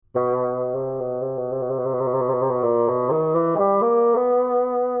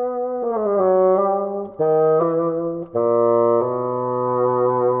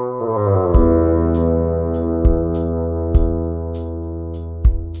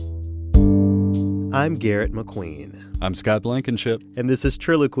I'm Garrett McQueen. I'm Scott Blankenship. And this is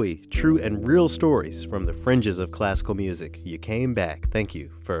Triloquy, true and real stories from the fringes of classical music. You came back. Thank you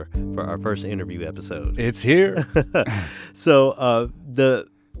for our first interview episode. It's here. So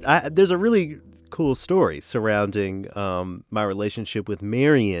there's a really cool story surrounding my relationship with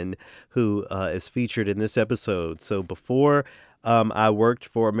Marion, who is featured in this episode. So before I worked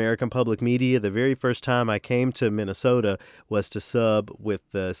for American Public Media, the very first time I came to Minnesota was to sub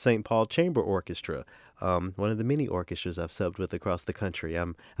with the St. Paul Chamber Orchestra, one of the many orchestras I've subbed with across the country.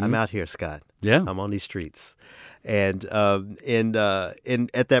 I'm out here, Scott. Yeah, I'm on these streets, and at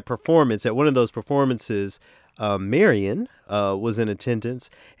that performance, at one of those performances, Marion was in attendance,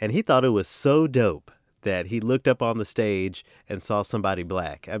 and he thought it was so dope that he looked up on the stage and saw somebody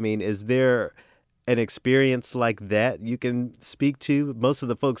black. I mean, is there an experience like that you can speak to? Most of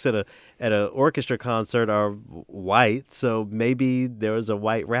the folks at a orchestra concert are white, so maybe there was a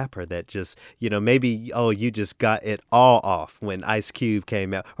white rapper that just, maybe, you just got it all off when Ice Cube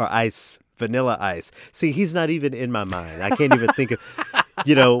came out, or Vanilla Ice. See, he's not even in my mind. I can't even think of,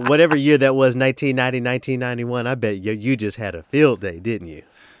 whatever year that was, 1990, 1991, I bet you just had a field day, didn't you?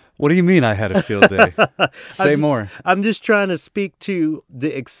 What do you mean I had a field day? Say more. I'm just trying to speak to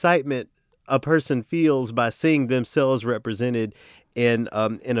the excitement a person feels by seeing themselves represented in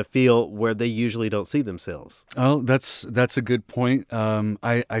a field where they usually don't see themselves. Oh, that's a good point.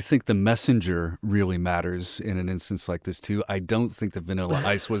 I think the messenger really matters in an instance like this too. I don't think that Vanilla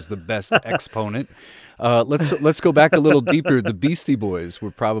Ice was the best exponent. Let's go back a little deeper. The Beastie Boys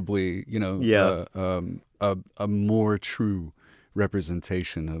were probably a more true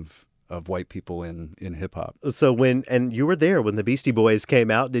representation of white people in hip hop. So and you were there when the Beastie Boys came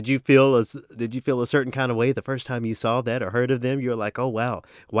out, did you feel a certain kind of way the first time you saw that or heard of them? You were like, oh wow,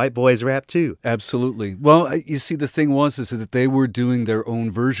 white boys rap too. Absolutely. Well, you see, the thing is that they were doing their own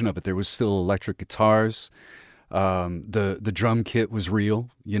version of it. There was still electric guitars. The drum kit was real,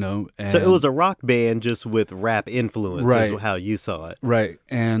 and so it was a rock band just with rap influence, right, is how you saw it. Right.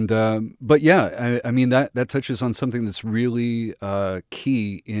 And, but yeah, I mean, that touches on something that's really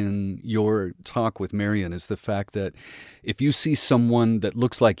key in your talk with Marion, is the fact that if you see someone that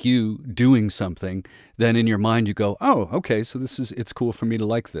looks like you doing something, then in your mind you go, oh, okay, so it's cool for me to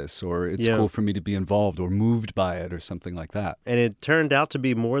like this, or it's cool for me to be involved or moved by it or something like that. And it turned out to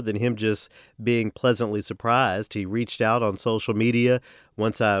be more than him just being pleasantly surprised. He reached out on social media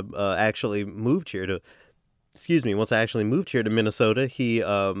once I actually moved here to Minnesota. He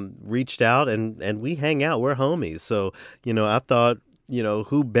reached out and we hang out. We're homies. So, I thought,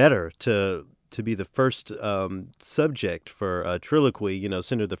 who better to be the first subject for Triloquy,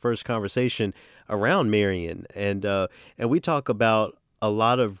 center the first conversation around Marion. And we talk about a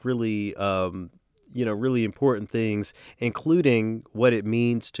lot of really really important things, including what it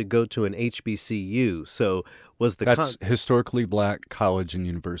means to go to an HBCU. So that's historically black college and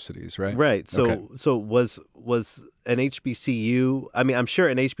universities, right? Right. So was an HBCU, I mean, I'm sure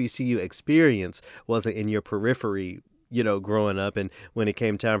an HBCU experience wasn't in your periphery, growing up and when it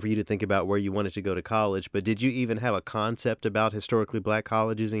came time for you to think about where you wanted to go to college. But did you even have a concept about historically black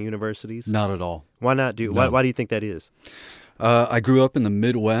colleges and universities? Not at all. Why not? Why do you think that is? I grew up in the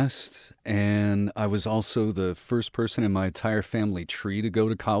Midwest, and I was also the first person in my entire family tree to go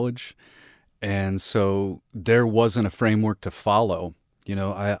to college. And so there wasn't a framework to follow.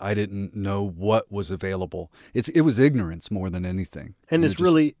 I didn't know what was available. It was ignorance more than anything. And it's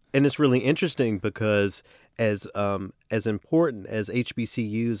really interesting because as important as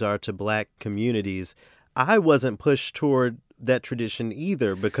HBCUs are to black communities, I wasn't pushed toward that tradition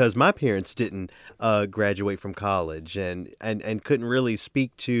either, because my parents didn't graduate from college and couldn't really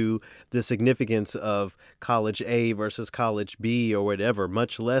speak to the significance of college A versus college B or whatever,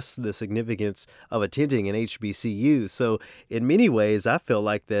 much less the significance of attending an HBCU. So in many ways, I feel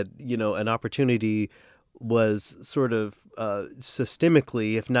like that, an opportunity was sort of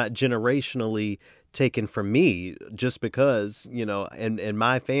systemically, if not generationally, taken from me, just because, in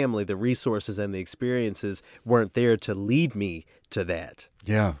my family, the resources and the experiences weren't there to lead me to that.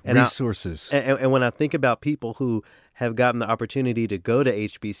 Yeah, and resources. And when I think about people who have gotten the opportunity to go to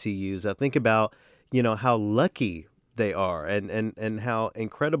HBCUs, I think about, how lucky they are and how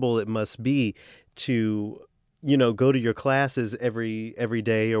incredible it must be to, go to your classes every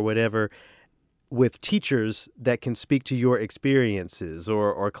day or whatever, with teachers that can speak to your experiences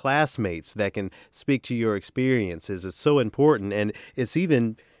or classmates that can speak to your experiences. It's so important. And it's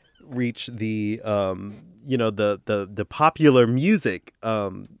even reach the the popular music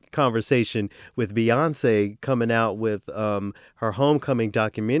conversation with Beyonce coming out with her homecoming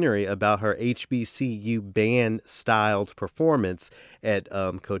documentary about her HBCU band styled performance at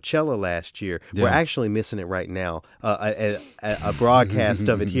Coachella last year. Yeah. We're actually missing it right now. A broadcast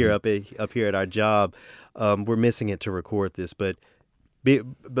of it here up here at our job. We're missing it to record this, but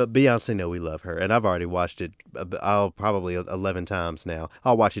Beyonce know we love her, and I've already watched it. I'll probably 11 times now.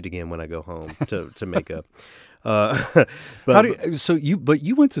 I'll watch it again when I go home to make up. But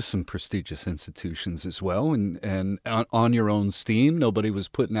you went to some prestigious institutions as well, and on your own steam. Nobody was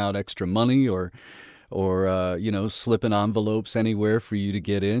putting out extra money or slipping envelopes anywhere for you to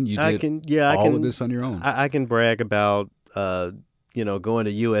get in. You did all of this on your own. I can brag about going to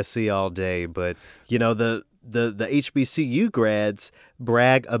USC all day, but the HBCU grads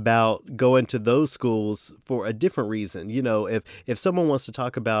brag about going to those schools for a different reason. If someone wants to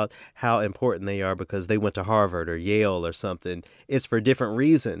talk about how important they are because they went to Harvard or Yale or something, it's for different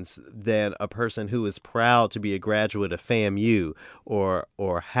reasons than a person who is proud to be a graduate of FAMU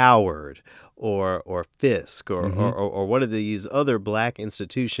or Howard or Fisk or one of these other black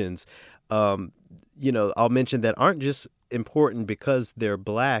institutions. I'll mention that aren't just important because they're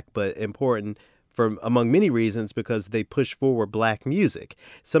black, but important for among many reasons because they push forward black music.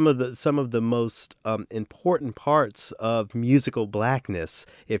 Some of the most important parts of musical blackness,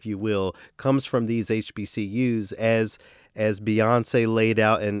 if you will, comes from these HBCUs, as Beyonce laid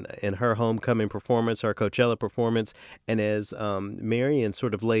out in her homecoming performance, her Coachella performance, and as Marion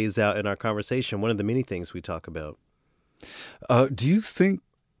sort of lays out in our conversation, one of the many things we talk about. Do you think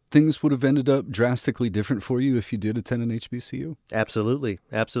things would have ended up drastically different for you if you did attend an HBCU? Absolutely.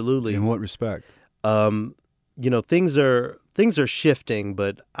 In what respect? Things are shifting,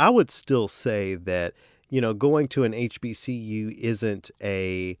 but I would still say that, going to an HBCU isn't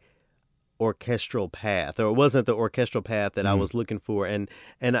a orchestral path, or it wasn't the orchestral path that I was looking for. And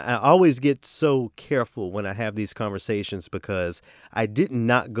I always get so careful when I have these conversations because I did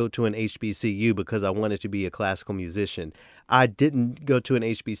not go to an HBCU because I wanted to be a classical musician. I didn't go to an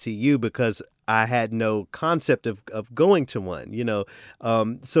HBCU because I had no concept of going to one,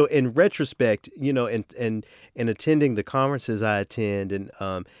 So in retrospect, in attending the conferences I attend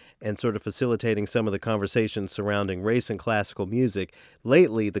and sort of facilitating some of the conversations surrounding race and classical music,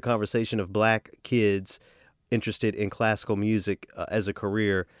 lately the conversation of black kids interested in classical music as a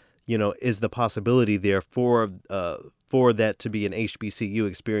career, is the possibility there for that to be an HBCU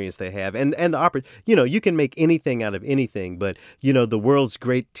experience they have. And the opportunity, you can make anything out of anything, but, the world's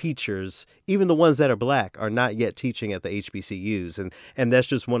great teachers, even the ones that are black, are not yet teaching at the HBCUs. And that's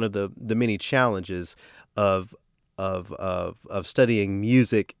just one of the many challenges of studying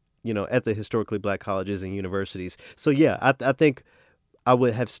music, at the historically black colleges and universities. So, yeah, I think I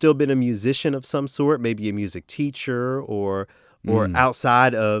would have still been a musician of some sort, maybe a music teacher or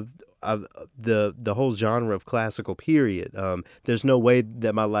outside of the whole genre of classical period. There's no way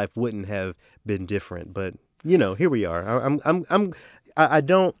that my life wouldn't have been different, but here we are. I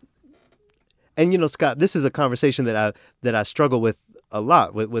don't, and Scott, this is a conversation that I struggle with a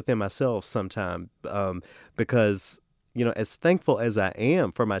lot within myself sometimes, because as thankful as I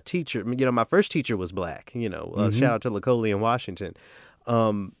am for my teacher, my first teacher was black. Shout out to Lacole in Washington.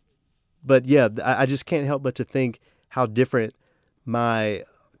 But yeah, I just can't help but to think how different my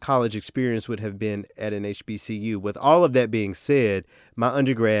college experience would have been at an HBCU. With all of that being said, my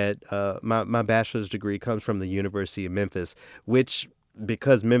undergrad, my bachelor's degree comes from the University of Memphis, which,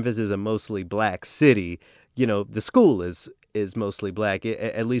 because Memphis is a mostly black city, the school is mostly black,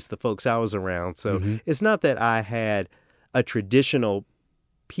 at least the folks I was around. So it's not that I had a traditional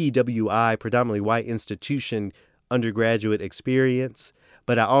PWI, predominantly white institution undergraduate experience,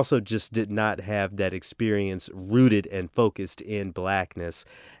 but I also just did not have that experience rooted and focused in blackness.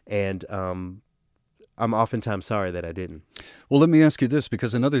 And I'm oftentimes sorry that I didn't. Well, let me ask you this,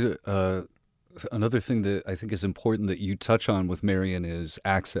 because another thing that I think is important that you touch on with Marion is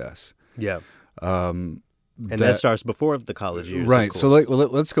access. Yeah. That starts before the college years. Right. So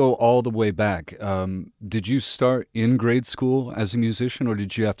let's go all the way back. Did you start in grade school as a musician, or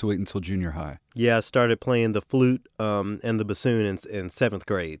did you have to wait until junior high? Yeah, I started playing the flute and the bassoon in seventh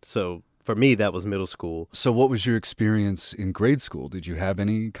grade. So for me, that was middle school. So what was your experience in grade school? Did you have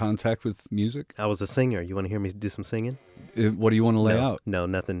any contact with music? I was a singer. You want to hear me do some singing? What do you want to lay out? No,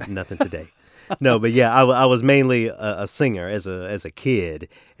 nothing today. No, but yeah, I was mainly a singer as a kid,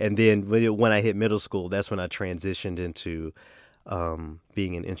 and then when I hit middle school, that's when I transitioned into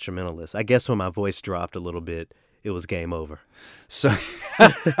being an instrumentalist. I guess when my voice dropped a little bit it was game over. So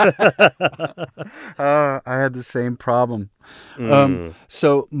I had the same problem.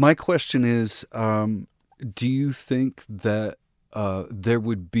 So my question is, do you think that there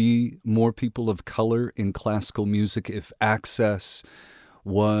would be more people of color in classical music if access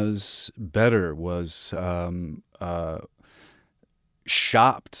was better, was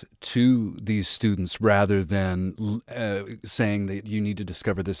shopped to these students rather than saying that you need to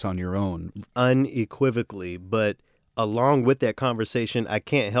discover this on your own? Unequivocally, but along with that conversation, I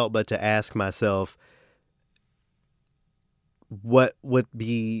can't help but to ask myself, what would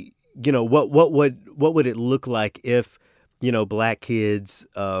be, what would it look like if, Black kids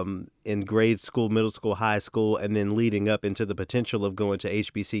in grade school, middle school, high school, and then leading up into the potential of going to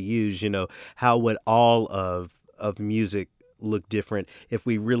HBCUs, how would all of music look different if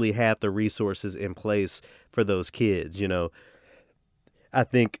we really had the resources in place for those kids? I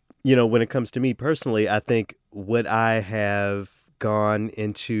think, when it comes to me personally, I think would I have gone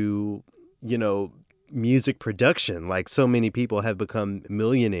into, music production, like so many people have become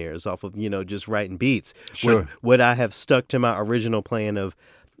millionaires off of, just writing beats? Sure. Would I have stuck to my original plan of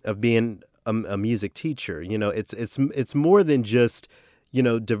being a music teacher? It's more than just,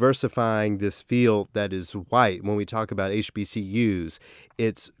 diversifying this field that is white. When we talk about HBCUs,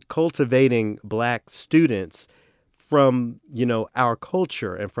 it's cultivating Black students from, our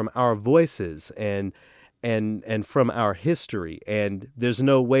culture and from our voices and from our history. And there's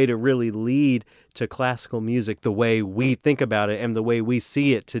no way to really lead to classical music the way we think about it and the way we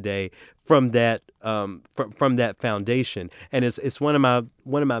see it today from that from that foundation. And it's one of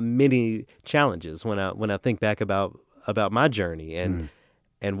my many challenges when I think back about my journey.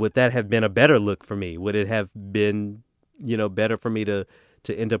 And would that have been a better look for me? Would it have been, better for me to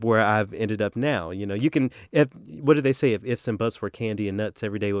end up where I've ended up now? What do they say? If ifs and buts were candy and nuts,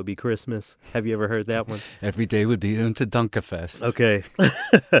 every day would be Christmas. Have you ever heard that one? Every day would be into Dunkafest. Okay.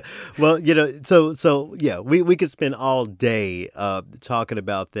 Well, so yeah, we could spend all day talking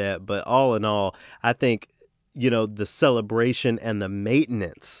about that. But all in all, I think, the celebration and the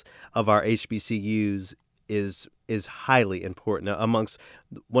maintenance of our HBCUs is highly important, amongst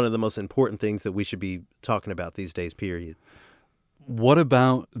one of the most important things that we should be talking about these days, period. What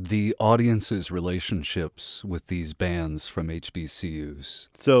about the audience's relationships with these bands from HBCUs?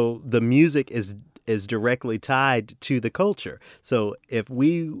 So the music is directly tied to the culture. So if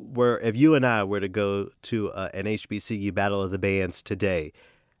you and I were to go to an HBCU Battle of the Bands today,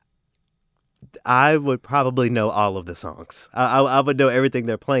 I would probably know all of the songs. I would know everything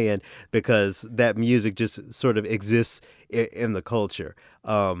they're playing because that music just sort of exists in the culture.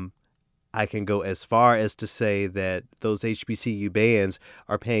 I can go as far as to say that those HBCU bands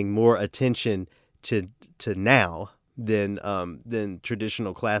are paying more attention to now than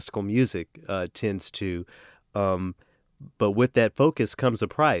traditional classical music tends to. But with that focus comes a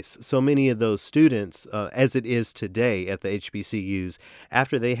price. So many of those students, as it is today at the HBCUs,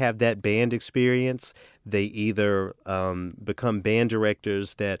 after they have that band experience, they either become band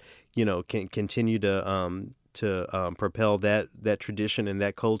directors that can continue to propel that tradition and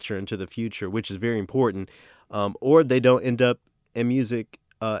that culture into the future, which is very important, or they don't end up in music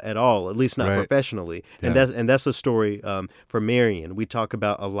at all, at least not Right. professionally. Yeah. And that's a story for Marion. We talk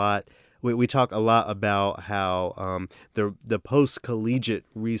about a lot. We talk a lot about how the post-collegiate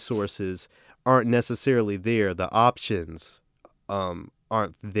resources aren't necessarily there. The options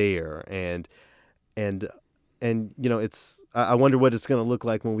aren't there, and it's. I wonder what it's going to look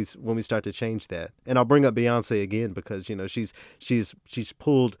like when we start to change that. And I'll bring up Beyonce again because she's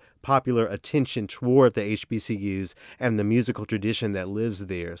pulled popular attention toward the HBCUs and the musical tradition that lives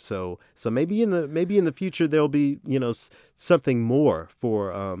there. So maybe in the future there'll be something more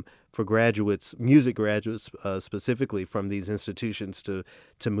for graduates, music graduates specifically from these institutions to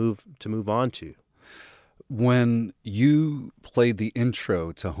move on to. When you played the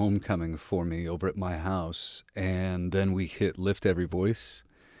intro to Homecoming for me over at my house, and then we hit Lift Every Voice,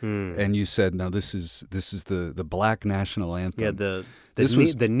 and you said, "Now this is the Black national anthem." Yeah, the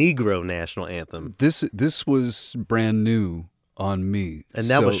Negro national anthem. This was brand new on me, And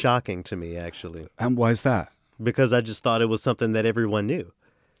that was shocking to me, actually. And why is that? Because I just thought it was something that everyone knew.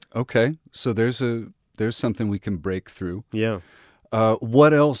 Okay, so there's something we can break through. Yeah.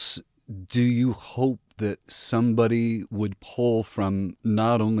 What else do you hope that somebody would pull from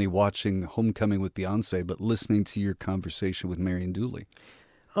not only watching Homecoming with Beyonce, but listening to your conversation with Marion Dooley?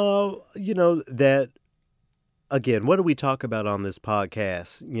 That, again, what do we talk about on this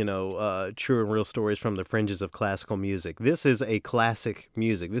podcast? True and real stories from the fringes of classical music. This is a classic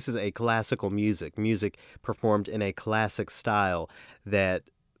music. This is a classical music performed in a classic style that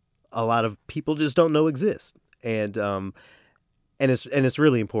a lot of people just don't know exists. and it's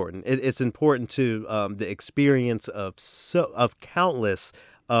really important. It's important to the experience of countless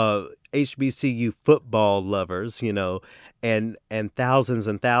HBCU football lovers, and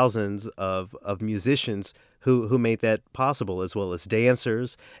thousands of musicians who made that possible, as well as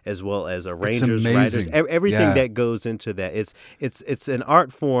dancers, as well as arrangers, writers, everything that goes into that. It's an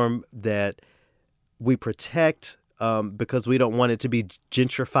art form that we protect. Because we don't want it to be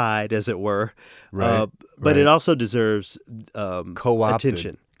gentrified, as it were. Right. But it also deserves co-opted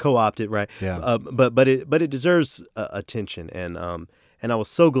attention. Co-opted, right? Yeah. But it deserves attention, and I was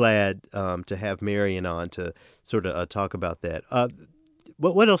so glad to have Marion on to sort of talk about that.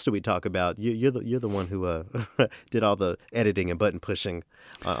 What else did we talk about? You're the one who did all the editing and button pushing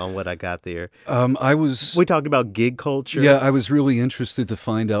on what I got there. We talked about gig culture. Yeah, I was really interested to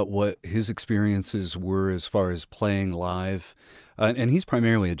find out what his experiences were as far as playing live, and he's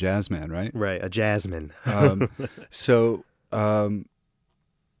primarily a jazz man, right? Right, a jazzman. So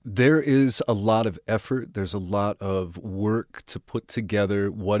there is a lot of effort. There's a lot of work to put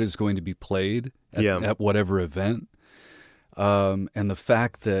together what is going to be played at whatever event. And the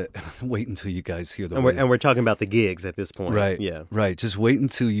fact that wait until you guys hear and we're talking about the gigs at this point, right? Yeah, right. Just wait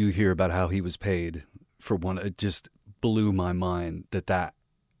until you hear about how he was paid for one. It just blew my mind that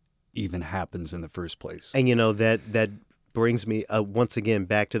even happens in the first place. And that brings me once again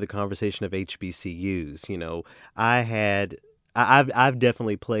back to the conversation of HBCUs. I've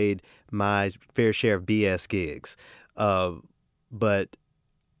definitely played my fair share of BS gigs, but.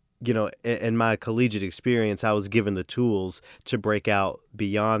 In my collegiate experience, I was given the tools to break out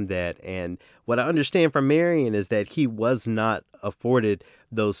beyond that. And what I understand from Marion is that he was not afforded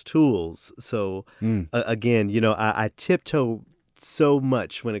those tools. So, again, I tiptoe so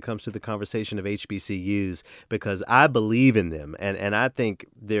much when it comes to the conversation of HBCUs because I believe in them and I think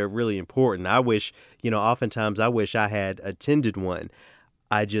they're really important. I wish, oftentimes I wish I had attended one.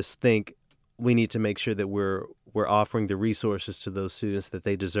 I just think we need to make sure that we're offering the resources to those students that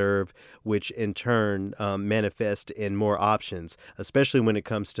they deserve, which in turn manifest in more options, especially when it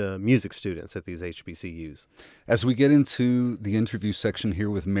comes to music students at these HBCUs. As we get into the interview section here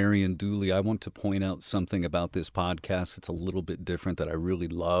with Marion Dooley, I want to point out something about this podcast. It's a little bit different that I really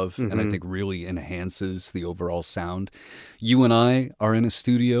love and I think really enhances the overall sound. You and I are in a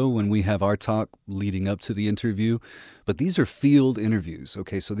studio when we have our talk leading up to the interview, but these are field interviews,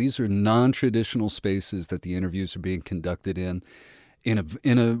 okay? So these are non-traditional spaces that the interviews are being conducted in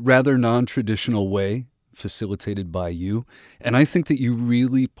a rather non-traditional way, facilitated by you. And I think that you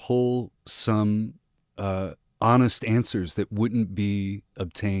really pull some honest answers that wouldn't be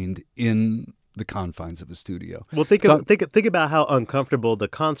obtained in the confines of a studio. Well, think about how uncomfortable the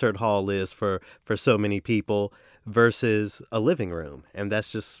concert hall is for so many people versus a living room, and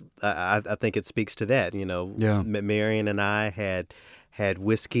that's just I think it speaks to that. Marion and I had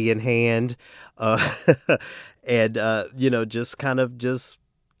whiskey in hand, and just kind of just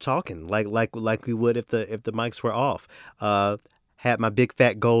talking like we would if the mics were off. Had my big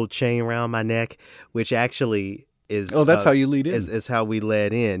fat gold chain around my neck, which actually is that's how you lead in. Is how we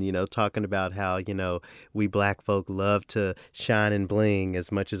led in, talking about how, we black folk love to shine and bling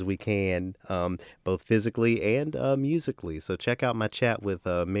as much as we can, both physically and musically. So check out my chat with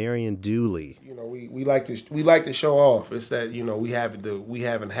Marion Dooley. We like to show off. It's that, we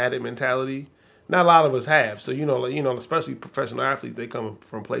haven't had it mentality. Not a lot of us have. So, especially professional athletes, they come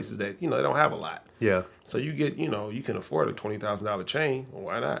from places that, they don't have a lot. Yeah. So you get, you can afford a $20,000 chain. Well,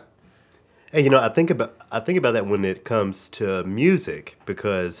 why not? And I think about that when it comes to music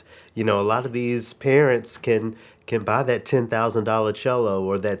because a lot of these parents can buy that $10,000 cello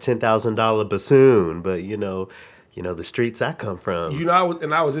or that $10,000 bassoon, but the streets I come from. I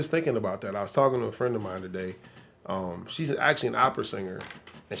was just thinking about that. I was talking to a friend of mine today. She's actually an opera singer,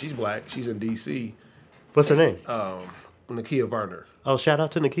 and she's black. She's in D.C. What's her name? Nakia Varner. Oh, shout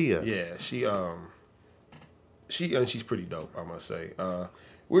out to Nakia. Yeah, she's pretty dope, I must say.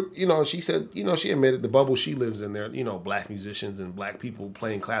 She said, she admitted the bubble she lives in there, black musicians and black people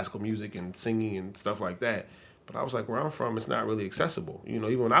playing classical music and singing and stuff like that. But I was like, where I'm from, it's not really accessible.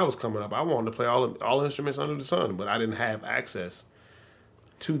 Even when I was coming up, I wanted to play all the instruments under the sun, but I didn't have access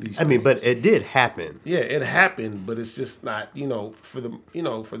to these things. But it did happen. Yeah, it happened, but it's just not, for the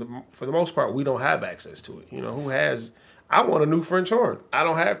most part, we don't have access to it. Who has? I want a new French horn. I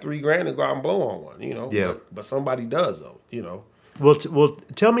don't have $3,000 to go out and blow on one. Yeah. But somebody does though. Well,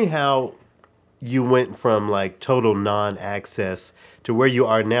 tell me how you went from like total non-access to where you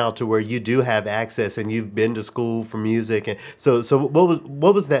are now, to where you do have access and you've been to school for music, and so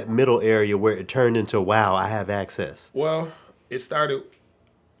what was that middle area where it turned into wow, I have access? Well, it started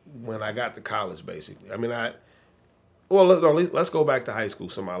when I got to college, basically. I mean, Well, let's go back to high school.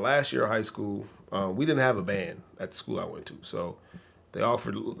 So my last year of high school, we didn't have a band at the school I went to. So they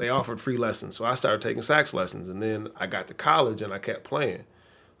offered free lessons. So I started taking sax lessons, and then I got to college and I kept playing.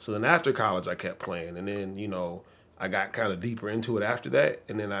 So then after college, I kept playing, and then I got kind of deeper into it after that,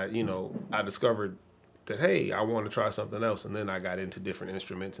 and then I discovered that hey, I want to try something else, and then I got into different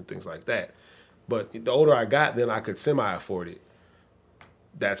instruments and things like that. But the older I got, then I could semi afford it.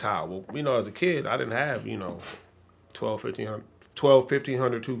 That's how. Well, as a kid, I didn't have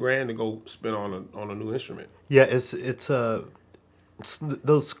 1,500, 2 grand to go spend on a new instrument. Yeah, it's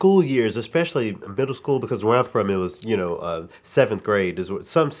those school years, especially middle school, because where I'm from, it was seventh grade is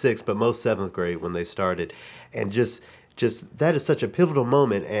some sixth, but most seventh grade when they started, and just that is such a pivotal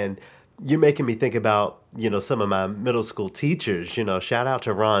moment. And you're making me think about some of my middle school teachers. Shout out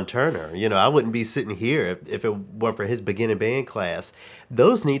to Ron Turner. I wouldn't be sitting here if it weren't for his beginning band class.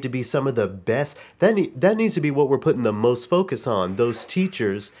 Those need to be some of the best. That needs to be what we're putting the most focus on. Those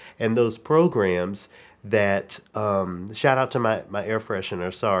teachers and those programs that shout out to my air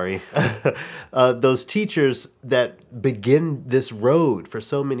freshener, sorry. Those teachers that begin this road for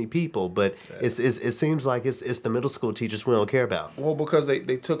so many people, but it seems like it's the middle school teachers we don't care about. Well, because they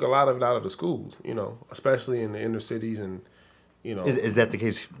took a lot of it out of the schools, especially in the inner cities and Is that the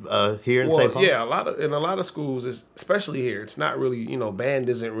case here in St. Paul? Yeah, in a lot of schools, especially here, it's not really band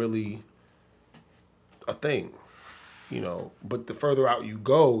isn't really a thing. But the further out you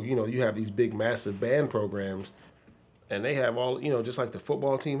go, you have these big, massive band programs, and they have all, just like the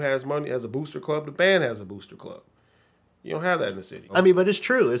football team has a booster club, the band has a booster club. You don't have that in the city. I mean, but it's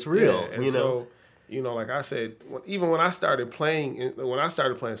true. It's real. Yeah, and so, like I said, even when I started playing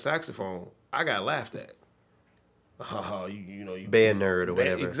saxophone, I got laughed at. You band nerd or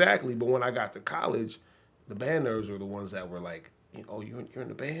whatever. Exactly. But when I got to college, the band nerds were the ones that were like, you're in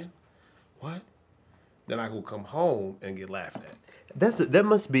the band? What? Then I will come home and get laughed at. That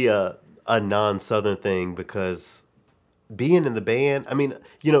must be a non-Southern thing, because being in the band, I mean,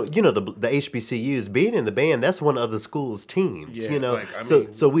 the HBCUs, being in the band, that's one of the school's teams. Yeah,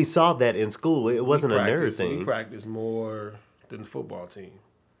 so we saw that in school. It wasn't a nerd thing. We practiced more than the football team.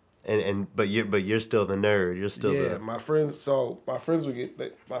 But you're still the nerd. You're still my friends. So my friends would get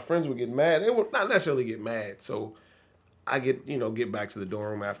mad. They would not necessarily get mad. So I get back to the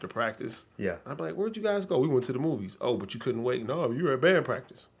dorm room after practice. Yeah. I'm like, where'd you guys go? We went to the movies. Oh, but you couldn't wait. No, you were at band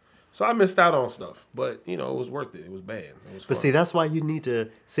practice. So I missed out on stuff, but it was worth it. It was band. It was fun. But see, that's why you need to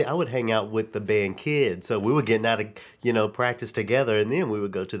see. I would hang out with the band kids, so we were getting out of practice together, and then we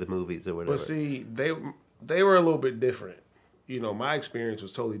would go to the movies or whatever. But see, they were a little bit different. My experience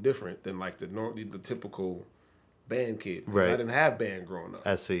was totally different than like the typical band kid. Right. I didn't have band growing up.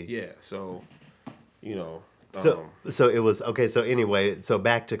 I see. Yeah. So, So it was okay. So anyway, so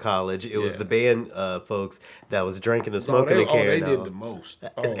back to college. It was the band folks that was drinking and smoking and carrying. They did the most.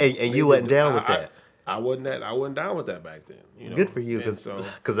 And you wasn't down with that. I wasn't down with that back then. Good for you,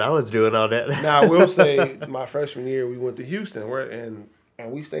 because I was doing all that. Now I will say, my freshman year we went to Houston, and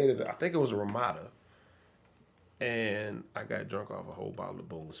we stayed at, I think it was a Ramada, and I got drunk off a whole bottle of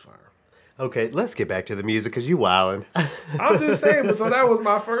Boone's Fire. Okay, let's get back to the music, because you wildin'. I'm just saying, but so that was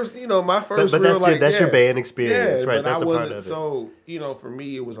my first, But real, that's your band experience, right? But That's I a wasn't, part of it. so, for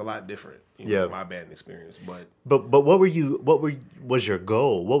me, it was a lot different, my band experience. But what was your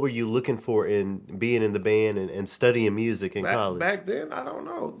goal? What were you looking for in being in the band and studying music in college? Back then, I don't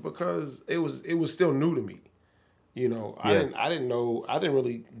know, because it was still new to me. I didn't know. I didn't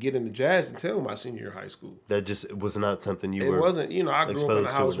really get into jazz until my senior year of high school. That just was not something you were. It wasn't. I grew up in a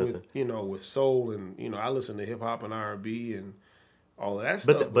house with with soul, and I listened to hip hop and R&B and all of that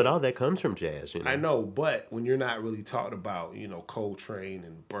stuff. But all that comes from jazz. I know, but when you're not really taught about Coltrane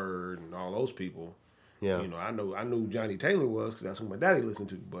and Bird and all those people, I knew Johnny Taylor was, because that's who my daddy listened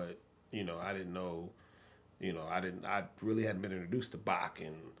to. But I didn't know. I really hadn't been introduced to Bach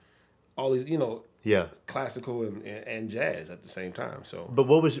and all these classical and jazz at the same time. So, but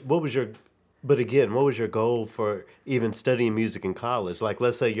what was your goal for even studying music in college? Like,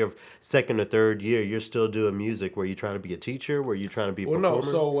 let's say your second or third year, you're still doing music. Were you trying to be a teacher? Were you trying to be a performer? No.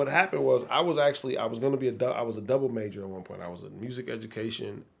 So what happened was I was going to be I was a double major at one point. I was a music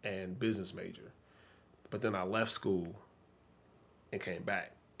education and business major, but then I left school and came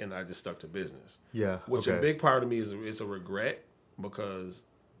back, and I just stuck to business. Yeah, which a big part of me is a regret, because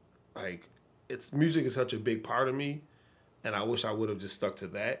music is such a big part of me, and I wish I would have just stuck to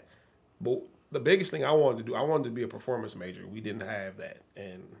that. But the biggest thing I wanted to be a performance major. We didn't have that,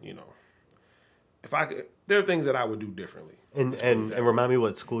 and if I could, there are things that I would do differently. And remind me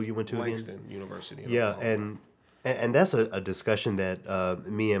what school you went to Langston again? University. Yeah, and And that's a discussion that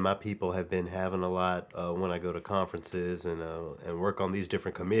me and my people have been having a lot when I go to conferences and work on these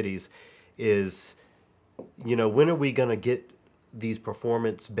different committees. Is when are we going to get these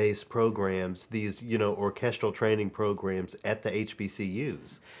performance-based programs, these orchestral training programs at the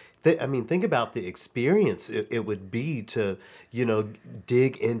HBCUs? I mean, think about the experience it would be to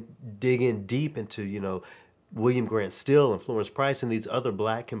dig in deep into William Grant Still and Florence Price and these other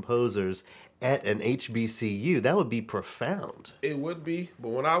black composers at an HBCU. That would be profound. It would be, but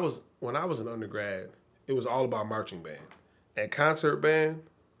when I was an undergrad, it was all about marching band and concert band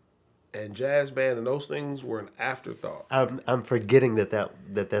and jazz band, and those things were an afterthought. I'm forgetting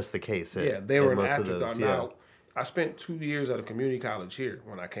that's the case. They were an most of afterthought. those, yeah. Now, I spent 2 years at a community college here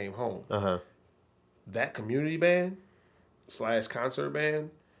when I came home. That community band / concert band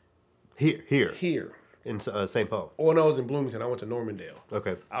Here in St. Paul. Oh, no, it was in Bloomington. I went to Normandale.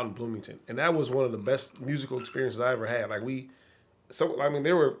 Okay. Out in Bloomington, and that was one of the best musical experiences I ever had.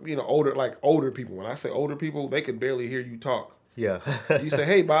 There were older people. When I say older people, they could barely hear you talk. Yeah. You say,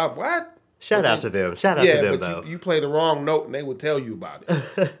 "Hey, Bob, what?" Shout out to them. Shout out to them, though. But you play the wrong note, and they would tell you about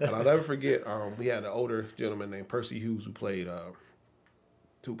it. And I'll never forget. We had an older gentleman named Percy Hughes who played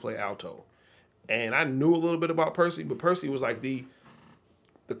alto, and I knew a little bit about Percy, but Percy was like the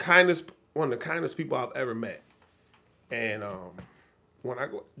kindest, one of the kindest people I've ever met. And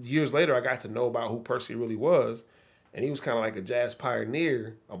years later, I got to know about who Percy really was, and he was kind of like a jazz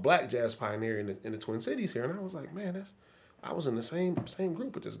pioneer, a black jazz pioneer in the Twin Cities here. And I was like, man, I was in the same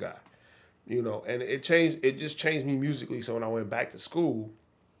group with this guy. And it just changed me musically. So when I went back to school,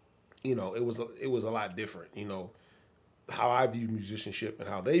 it was a lot different, how I viewed musicianship and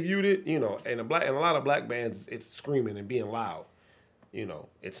how they viewed it, and a lot of black bands, it's screaming and being loud.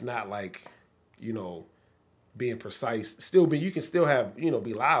 It's not like, being precise. You can still have,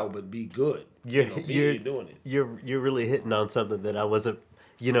 be loud, but be good. You're doing it. You're really hitting on something that I wasn't,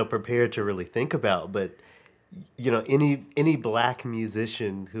 prepared to really think about, but any black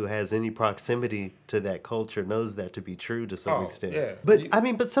musician who has any proximity to that culture knows that to be true to some extent. Yeah.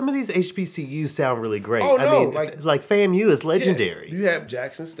 But some of these HBCUs sound really great. Oh, no, I mean, like FAMU is legendary. Yeah. You have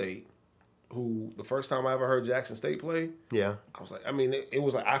Jackson State, who the first time I ever heard Jackson State play, yeah, I was like, it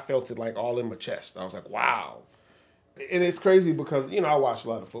was like I felt it like all in my chest. I was like, wow. And it's crazy because I watch a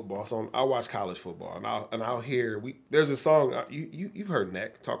lot of football, so I watch college football, and I'll hear there's a song you've heard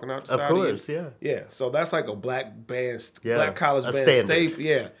Neck talking out the side. Of course, yeah. So that's like a black band, black college band staple.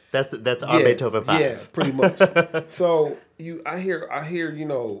 Yeah, that's our Beethoven 5. Yeah, pretty much. So I hear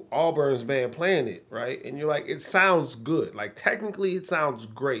Auburn's band playing it, right, and you're like, it sounds good. Like technically, it sounds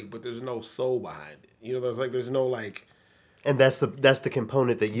great, but there's no soul behind it. There's no like. And that's the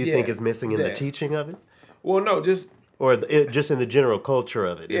component that you think is missing in the teaching of it. Well, no, just. Or just in the general culture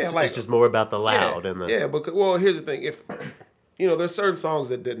of it. It's just more about the loud and the. Yeah, because here's the thing: if there's certain songs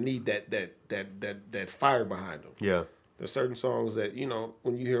that need that fire behind them. Yeah. There's certain songs that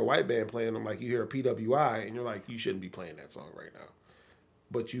when you hear a white band playing them, like you hear a PWI, and you're like, you shouldn't be playing that song right now.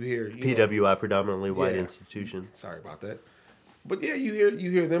 But you hear PWI, predominantly white institution. Sorry about that. But yeah, you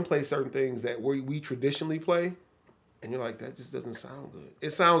hear them play certain things that we traditionally play, and you're like, that just doesn't sound good.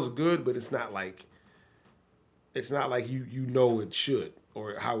 It sounds good, but it's not like. It's not like it should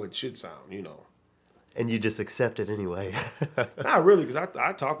or how it should sound, And you just accept it anyway. Not really, because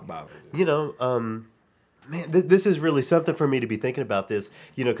I talk about it. Man, this is really something for me to be thinking about this,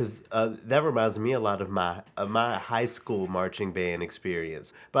 because that reminds me a lot of my high school marching band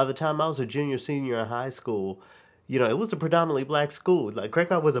experience. By the time I was a junior, senior in high school, it was a predominantly black school. Like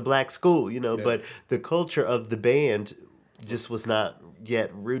Craigmont was a black school, but the culture of the band just was not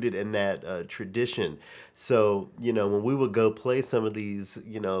yet rooted in that tradition. So, when we would go play some of these,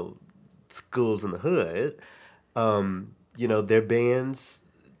 schools in the hood, their bands,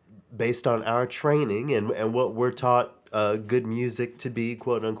 based on our training and what we're taught good music to be,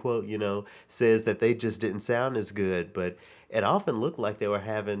 quote unquote, says that they just didn't sound as good. But it often looked like they were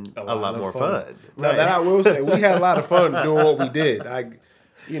having a lot more fun. Now, right? That I will say, we had a lot of fun doing what we did.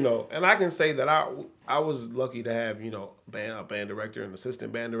 And I can say that I was lucky to have, a band director and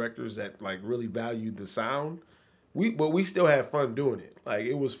assistant band directors that like really valued the sound. But we still had fun doing it. Like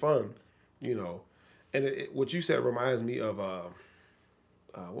it was fun, And what you said reminds me of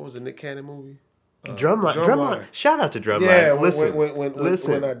what was the Nick Cannon movie? Drumline. Shout out to Drumline. Yeah,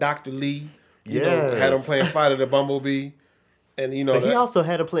 when Dr. Lee, yes. had him playing Fight of the Bumblebee. And but he also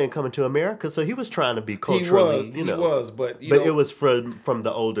had a play in Coming to America, so he was trying to be culturally, He was, but it was from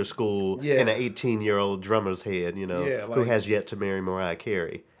the older school in an 18-year-old drummer's head, who has yet to marry Mariah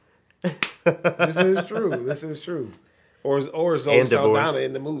Carey. This is true. or Zoe And divorce. Saldana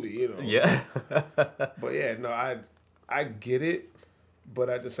in the movie, you know. Yeah. But yeah, no, I get it, but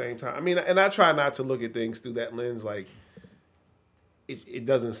at the same time, I mean, and I try not to look at things through that lens. Like, it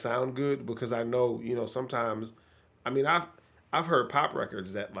doesn't sound good because I know, you know, sometimes, I mean, I've heard pop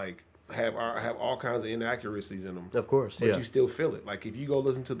records that like have all kinds of inaccuracies in them. Of course, but yeah. you still feel it. Like if you go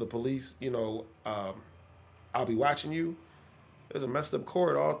listen to the Police, you know, I'll Be Watching You. There's a messed up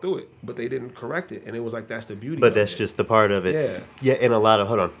chord all through it, but they didn't correct it, and it was like that's the beauty. But of that's it. just the part of it. Yeah. Yeah, and a lot of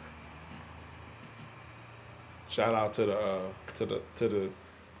hold on. Shout out to the.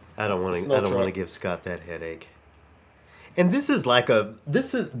 I don't want Snow to truck. give Scott that headache. And this is like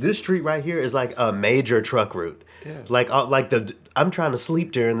this street right here is like a major truck route. Yeah. Like I'm trying to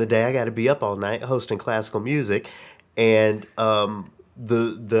sleep during the day. I got to be up all night hosting classical music, and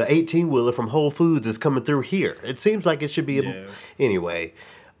the 18-wheeler from Whole Foods is coming through here. It seems like it should be Yeah. anyway.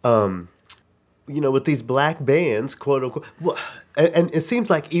 You know, with these black bands, quote unquote. Well, and it seems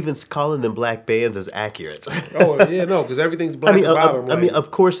like even calling them black bands is accurate. Oh yeah, no, because everything's black about them. I mean,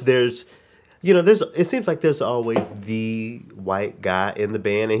 of course, there's, you know, it seems like there's always the white guy in the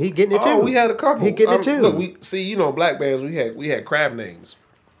band, and he getting it too. Oh, we had a couple. He getting it too. Look, we see, you know, black bands. We had crab names.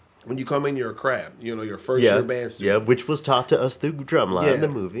 When you come in, you're a crab. You know, your first year band student. Yeah, which was taught to us through Drumline, Yeah. the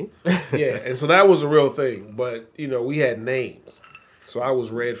movie. Yeah, and so that was a real thing. But you know, we had names. So I was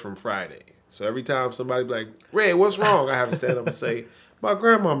Red from Friday. So every time somebody be like, Red, what's wrong? I have to stand up and say, my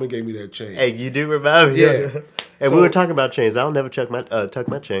grandmama gave me that chain. Hey, you do remind me. Yeah. And So- we were talking about chains. I'll never tuck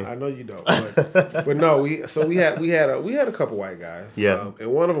my chain. I know you don't, but no. We had a couple white guys. Yeah. and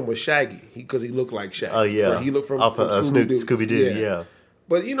one of them was Shaggy, because he looked like Shaggy. Oh yeah, he looked from off of Scooby-Doo. Scooby Doo. Yeah.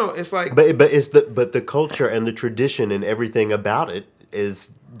 But you know, it's like But it's the culture and the tradition and everything about it is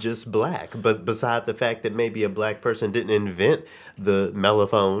just black. But beside the fact that maybe a black person didn't invent the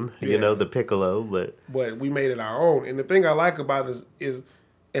mellophone, you Yeah. know, the piccolo, but we made it our own. And the thing I like about it is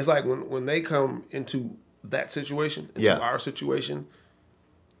it's like when they come into that situation, into Yeah. our situation,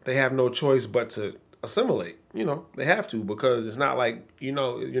 they have no choice but to assimilate. You know, they have to, because it's not like, you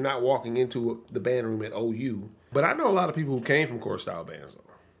know, you're not walking into the band room at OU. But I know a lot of people who came from core style bands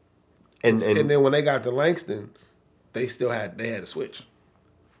though. and And then when they got to Langston, they had to switch.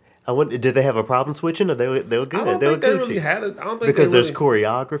 I wonder, did they have a problem switching, or they were good? I don't they were think they Gucci? really had it. I don't think Because they there's really,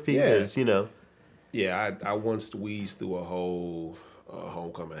 choreography. Yeah. There's, you know. Yeah, I once wheezed through a whole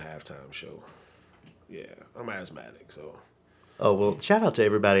homecoming halftime show. Yeah, I'm asthmatic, so. Oh well, shout out to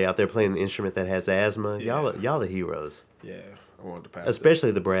everybody out there playing the instrument that has asthma. Yeah. Y'all the heroes. Yeah, I wanted to pass.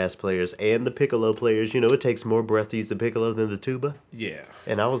 Especially the brass players and the piccolo players. You know, it takes more breath to use the piccolo than the tuba. Yeah,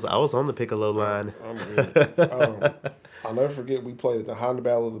 And I was on the piccolo line. I'm good. I'll never forget, we played at the Honda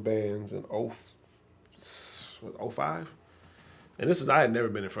Battle of the Bands in 05. And I had never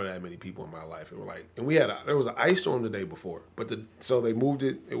been in front of that many people in my life. It were like, and there was an ice storm the day before, but so they moved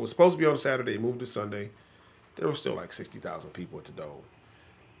it. It was supposed to be on Saturday, moved to Sunday. There were still like 60,000 people at the Dome.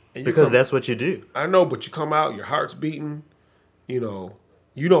 And Because that's what you do. I know, but you come out, your heart's beating. You know,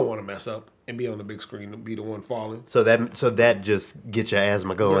 you don't want to mess up and be on the big screen and be the one falling. So that just gets your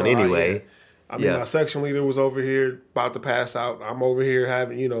asthma going You know, anyway. I mean, Yeah. my section leader was over here about to pass out. I'm over here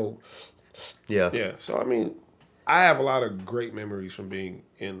having, you know, Yeah. So I mean, I have a lot of great memories from being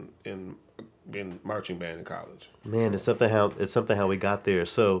in marching band in college. Man, it's something how we got there.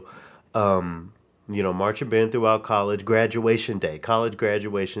 So, you know, marching band throughout college, college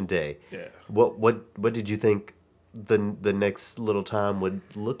graduation day. Yeah. What did you think the next little time would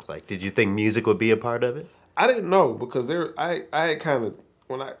look like? Did you think music would be a part of it? I didn't know, because I had kind of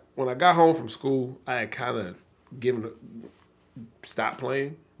when I got home from school, I had kind of stopped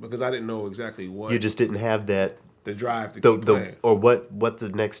playing, because I didn't know exactly what You just didn't have that the drive to keep playing. or what the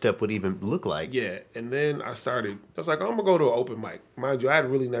next step would even look like. Yeah, and then I was like, I'm gonna go to an open mic. Mind you, I had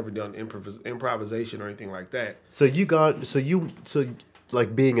really never done improvisation or anything like that. So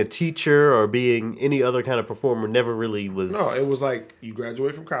like being a teacher or being any other kind of performer never really was. No, it was like, you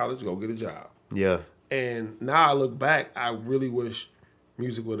graduate from college, go get a job. Yeah. And now I look back, I really wish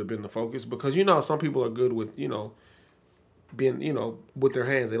music would have been the focus, because you know some people are good with, you know, being, you know, with their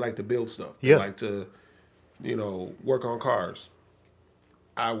hands. They like to build stuff. Yeah. They like to, you know, work on cars.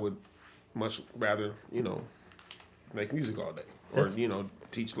 I would much rather, you know, make music all day, or you know,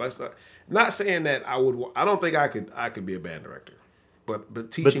 teach lifestyle. Not saying that I don't think I could be a band director, but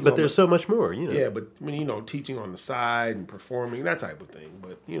teaching. But there's so much more, you know. Yeah, but I mean, you know, teaching on the side and performing, that type of thing.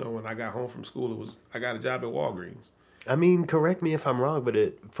 But you know, when I got home from school, I got a job at Walgreens. I mean, correct me if I'm wrong, but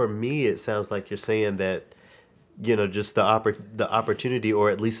for me it sounds like you're saying that, you know, just the opportunity,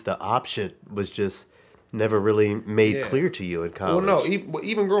 or at least the option, was just never really made clear to you in college. Well, no,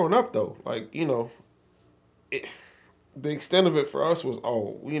 even growing up though, like, you know, the extent of it for us was,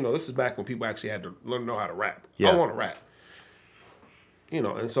 this is back when people actually had to know how to rap. Yeah. I want to rap.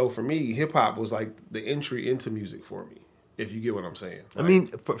 And so for me, hip hop was like the entry into music for me, if you get what I'm saying. I mean,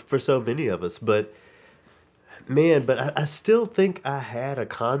 for so many of us, but I still think I had a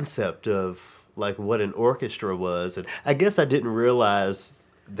concept of like what an orchestra was, and I guess I didn't realize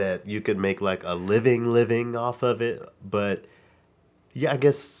that you could make like a living off of it. But I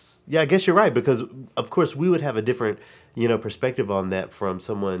guess you're right, because of course we would have a different perspective on that from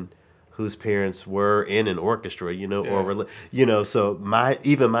someone whose parents were in an orchestra, or so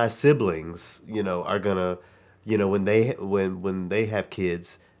my siblings, are gonna, when they have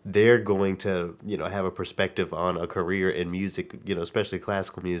kids, they're going to, have a perspective on a career in music, especially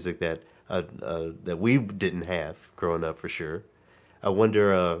classical music that we didn't have growing up, for sure. I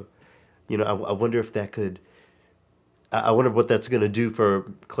wonder, I wonder if that could. I wonder what that's going to do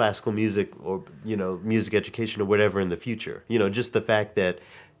for classical music, or music education or whatever in the future. Just the fact that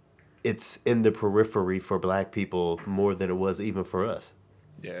it's in the periphery for Black people more than it was even for us.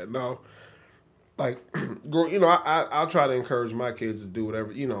 Yeah, no. Like, I'll try to encourage my kids to do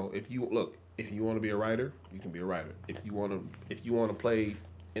whatever. If you want to be a writer, you can be a writer. If you want to play,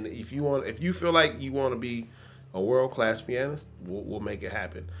 and if you feel like you want to be a world class pianist, we'll make it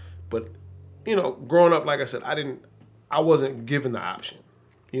happen. But growing up, like I said, I wasn't given the option.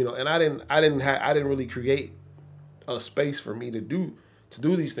 And I didn't really create a space for me to do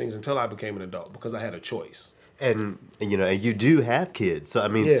these things until I became an adult, because I had a choice. And you do have kids, so I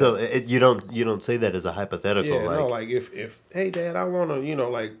mean, Yeah. so you don't say that as a hypothetical. Yeah, like, no, like if hey Dad, I want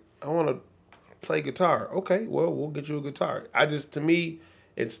to play guitar. Okay, well we'll get you a guitar. To me,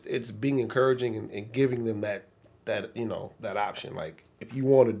 it's being encouraging and giving them that option. Like, if you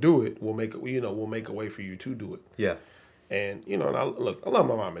want to do it, we'll make a way for you to do it. Yeah. And and I love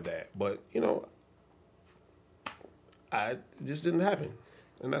my mom and dad, but it just didn't happen,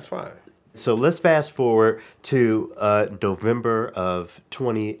 and that's fine. So let's fast forward to November of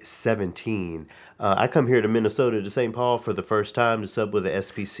 2017. I come here to Minnesota, to St. Paul, for the first time to sub with the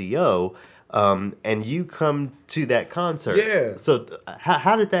SPCO, and you come to that concert. Yeah. So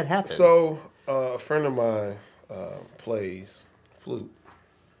how did that happen? So a friend of mine plays flute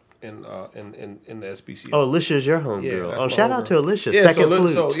in the SPCO. Oh, Alicia's your homegirl. Yeah, Oh, that's my shout out homegirl. to Alicia. Yeah, Second so,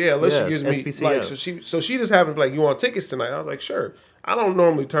 flute. So yeah, Alicia Yes, gives me SPCO. like, so she just happened to be like, you want tickets tonight? I was like, sure. I don't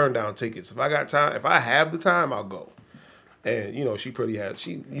normally turn down tickets. If I got time, if I have the time, I'll go. And she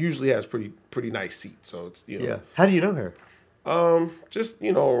usually has pretty nice seats. So it's Yeah. How do you know her? just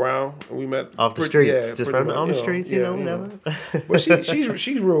around, and we met Off the pretty- streets, yeah, just pretty on much, the streets, whatever. But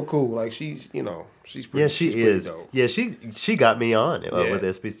she's real cool. Like, she's pretty. Yeah, she she's pretty is. dope. Yeah, she got me on with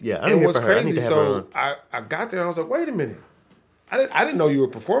SPC. Yeah, I'm And here what's for her. I need crazy, to have her on. so I got there and I was like, wait a minute, I didn't know you were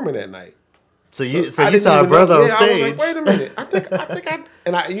performing that night. So you I you didn't saw a even brother know, on yeah, stage. I was like, wait a minute, I think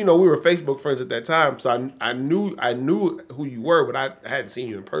and we were Facebook friends at that time, so I knew who you were, but I hadn't seen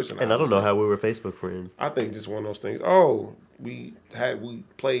you in person. And I don't know how we were Facebook friends. I think just one of those things. Oh, we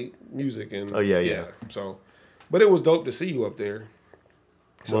played music and yeah. So, but it was dope to see you up there.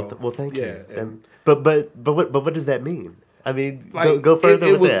 So, Well, thank you. yeah, and But what does that mean? I mean, like, go further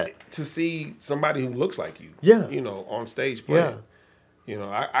it with was that. to see somebody who looks like you. Yeah. On stage playing.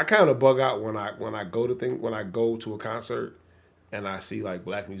 Yeah. I kind of bug out when I go to a concert and I see like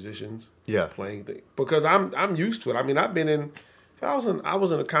Black musicians playing things, because I'm used to it. I mean, I was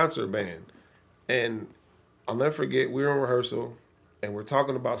in a concert band, and I'll never forget, we were in rehearsal and we're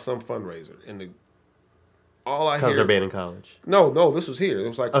talking about some fundraiser, and all I Concert hear, band in college. No, this was here. It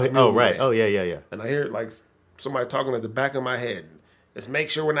was like Okay. a Oh, community right. band. Oh, yeah. And I hear like somebody talking at the back of my head. Let's make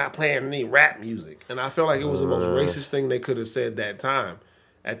sure we're not playing any rap music. And I feel like it was the most racist thing they could have said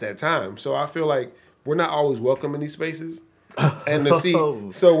at that time. So I feel like we're not always welcome in these spaces. And to see,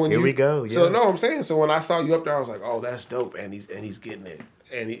 so when Here we go. So yeah. no, I'm saying, so when I saw you up there, I was like, oh, that's dope, and he's getting it,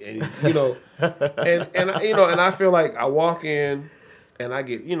 and he's and I feel like I walk in, and I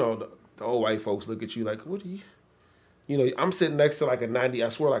get the old white folks look at you like, what are you? I'm sitting next to like a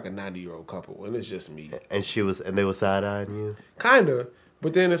 90-year-old couple, and it's just me. And they were side eyeing you. Kinda,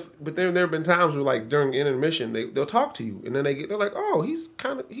 but then there have been times where, like, during intermission they'll talk to you, and then they're like, oh, he's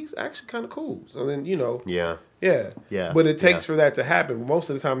actually kind of cool. So then Yeah. yeah. But it takes for that to happen. Most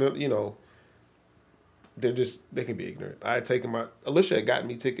of the time, they can be ignorant. I had taken Alicia had gotten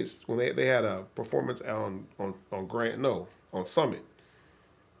me tickets when they had a performance on Summit.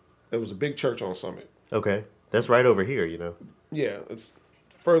 There was a big church on Summit. Okay. That's right over here. Yeah, it's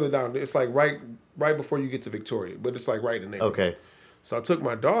further down. It's like right before you get to Victoria, but it's like right in there. Okay. So I took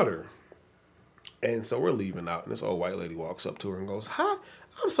my daughter, and so we're leaving out, and this old white lady walks up to her and goes, "Hi,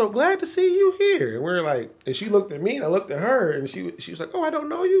 I'm so glad to see you here. And we're like, and she looked at me and I looked at her and she was like, oh, I don't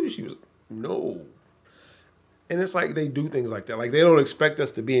know you. She was, no. And it's like they do things like that. Like they don't expect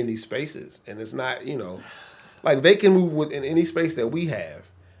us to be in these spaces. And it's not, like they can move within any space that we have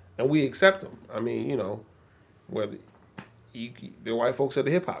and we accept them. I mean, whether the white folks at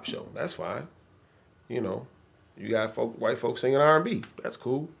the hip hop show, that's fine. You got white folks singing R&B, that's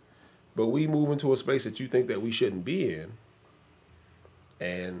cool. But we move into a space that you think that we shouldn't be in.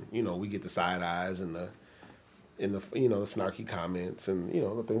 And, we get the side eyes and the snarky comments and,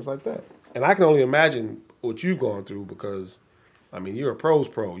 the things like that. And I can only imagine what you've gone through because, I mean, you're a pro's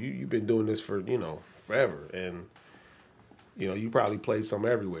pro. You've been doing this for, forever. And, you probably played some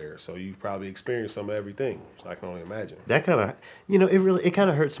everywhere. So you've probably experienced some of everything. So I can only imagine. That kind of, it kind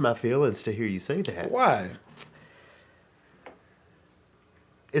of hurts my feelings to hear you say that. Why?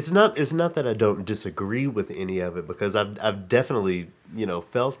 It's not that I don't disagree with any of it because I've definitely,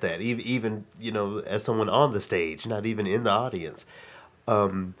 felt that even, as someone on the stage, not even in the audience.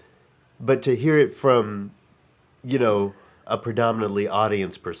 But to hear it from, a predominantly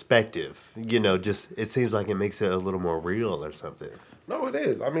audience perspective, just it seems like it makes it a little more real or something. No, it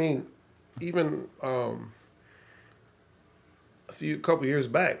is. I mean, even a couple years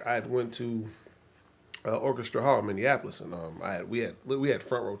back, I went to Orchestra Hall in Minneapolis, and we had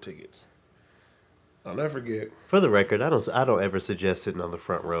front row tickets. I'll never forget. For the record, I don't ever suggest sitting on the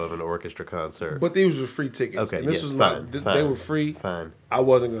front row of an orchestra concert. But these were free tickets. Okay, and this yes, was fine, they were free. Fine. I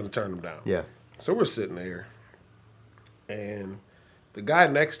wasn't going to turn them down. Yeah. So we're sitting there, and the guy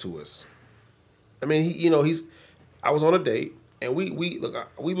next to us. I mean, I was on a date, and we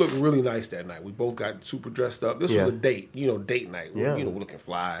looked really nice that night. We both got super dressed up. This was a date, date night. Yeah. We're looking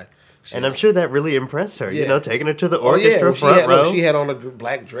fly. And I'm sure that really impressed her, Yeah. taking her to the orchestra front row. She had on a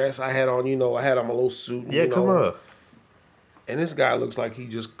black dress. I had on, I had on my little suit. Yeah, come on. And this guy looks like he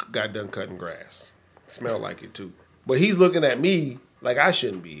just got done cutting grass. Smelled like it too. But he's looking at me like I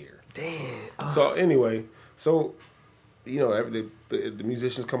shouldn't be here. Damn. So anyway, the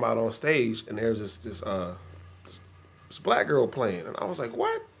musicians come out on stage and there's this black girl playing, and I was like,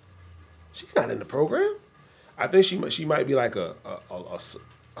 what? She's not in the program. I think she might be like a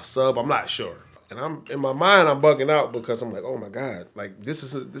sub. I'm not sure. And I'm in my mind, I'm bugging out because I'm like, oh my God, like this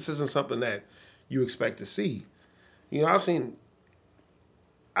isn't something that you expect to see. I've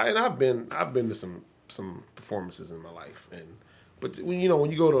been to some performances in my life, but when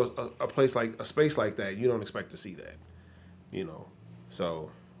you go to a place like a space like that, you don't expect to see that. So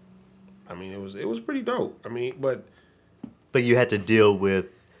I mean, it was pretty dope. I mean, but you had to deal with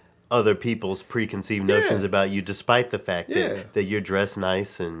other people's preconceived notions about you, despite the fact that you're dressed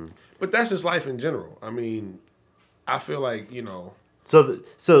nice and. But that's just life in general. I mean, I feel like So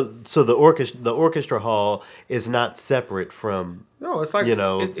the orchestra hall is not separate from. No, it's like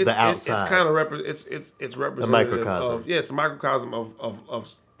the outside. It's kind of it's representative. A microcosm. It's a microcosm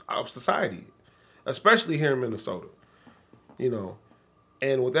of society, especially here in Minnesota.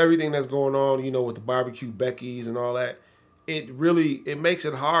 And with everything that's going on, with the barbecue Becky's and all that. It makes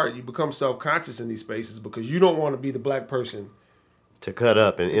it hard. You become self-conscious in these spaces because you don't want to be the black person to cut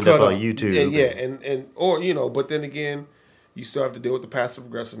up and end up on YouTube. And but then again, you still have to deal with the passive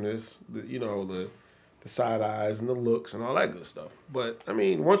aggressiveness, the side eyes and the looks and all that good stuff. But I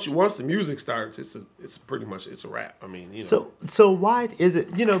mean, once the music starts, it's pretty much a wrap. I mean, So why is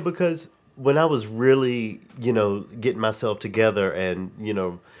it, because when I was really, getting myself together and,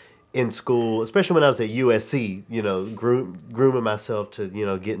 in school, especially when I was at USC, grooming myself to,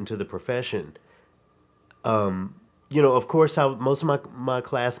 get into the profession. Of course, most of my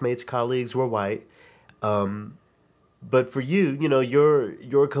classmates, colleagues were white. But for you,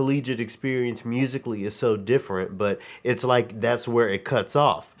 your collegiate experience musically is so different, but it's like that's where it cuts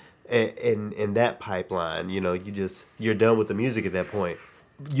off in that pipeline. You're done with the music at that point.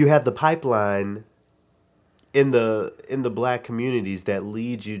 You have the pipeline in the black communities that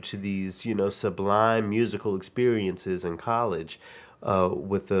lead you to these, sublime musical experiences in college,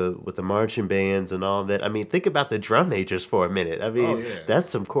 with the marching bands and all that. I mean, think about the drum majors for a minute. I mean, that's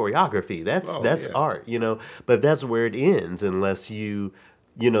some choreography. That's art, But that's where it ends unless you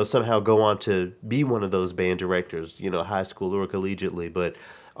somehow go on to be one of those band directors, high school or collegiately. But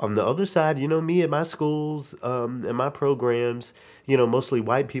on the other side, me at my schools, and my programs, mostly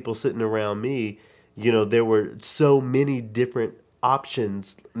white people sitting around me. There were so many different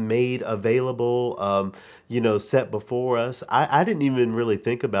options made available, set before us. I didn't even really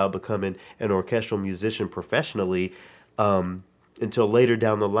think about becoming an orchestral musician professionally until later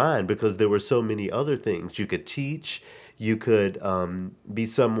down the line because there were so many other things. You could teach. You could be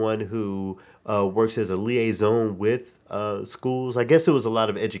someone who works as a liaison with schools. I guess it was a lot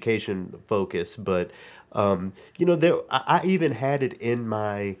of education focus, but I even had it in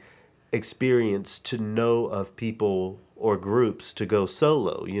my experience to know of people or groups to go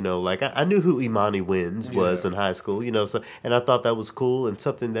solo. Like I knew who Imani Wins was in high school. So and I thought that was cool and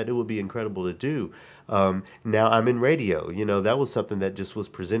something that it would be incredible to do. Now I'm in radio. That was something that just was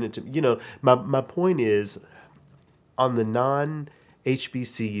presented to me. My point is, on the non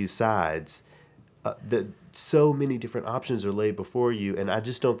HBCU sides, so many different options are laid before you, and I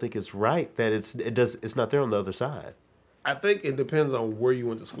just don't think it's right that it's not there on the other side. I think it depends on where you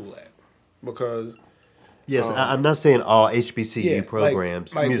went to school at, because yes, I'm not saying all HBCU yeah,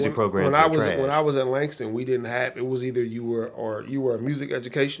 programs, music programs when are trash. When I was at Langston, we didn't have, it was either you were a music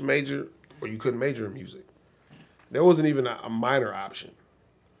education major or you couldn't major in music. There wasn't even a minor option.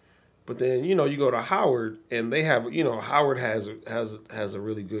 But then you go to Howard and they have Howard has a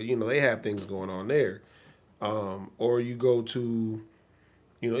really good they have things going on there, or you go to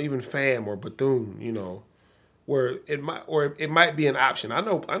even FAM or Bethune where it might be an option. I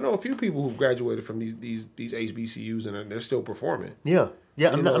know a few people who've graduated from these HBCUs and they're still performing. Yeah.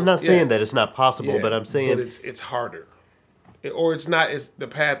 I'm not saying that it's not possible, but I'm saying it's harder, or it's not. The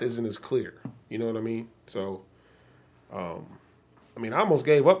path isn't as clear. You know what I mean? So, I almost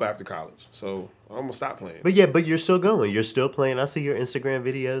gave up after college, so I almost stopped playing. But you're still going. You're still playing. I see your Instagram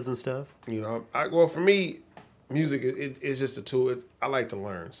videos and stuff. For me, music it's just a tool. I like to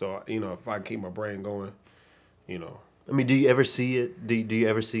learn, so if I keep my brain going, do you ever see it? Do you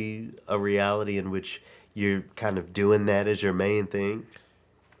ever see a reality in which you're kind of doing that as your main thing?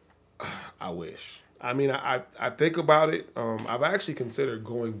 I wish. I think about it. I've actually considered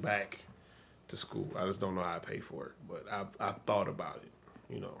going back to school. I just don't know how I pay for it, but I've thought about it.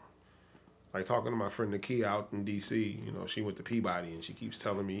 Like talking to my friend Nakia out in DC. She went to Peabody and she keeps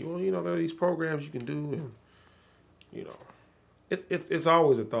telling me, well, there are these programs you can do, and it's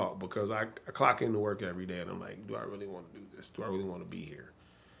always a thought, because I clock into work every day and I'm like, do I really want to do this? Do I really want to be here?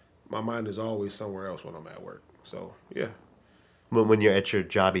 My mind is always somewhere else when I'm at work. So yeah. When you're at your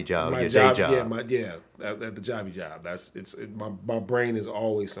jobby job, My your job, day job. at the jobby job. My brain is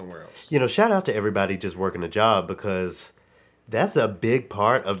always somewhere else. Shout out to everybody just working a job, because that's a big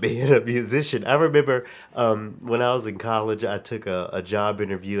part of being a musician. I remember when I was in college, I took a job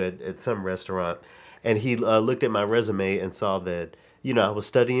interview at some restaurant, and he looked at my resume and saw that I was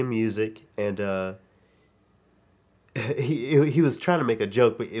studying music, and he was trying to make a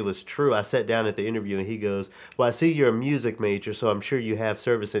joke, but it was true. I sat down at the interview and he goes, "Well, I see you're a music major, so I'm sure you have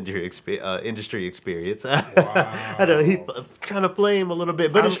service industry experience." Wow. I know he's trying to flame a little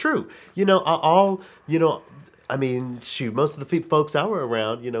bit, but it's true. Shoot, most of the folks I were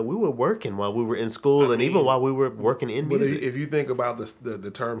around, we were working while we were in school, and even while we were working in music. If you think about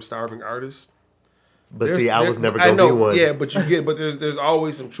the term starving artist. But see, I was never going to be one. Yeah, but there's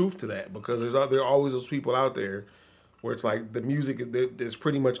always some truth to that, because there are always those people out there where it's like the music is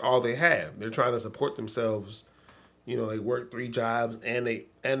pretty much all they have. They're trying to support themselves. They work 3 jobs and they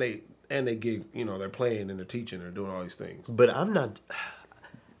gig. They're playing and they're teaching. They're doing all these things. But I'm not.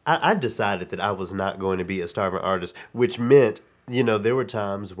 I decided that I was not going to be a starving artist, which meant there were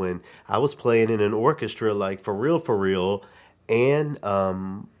times when I was playing in an orchestra, like for real, and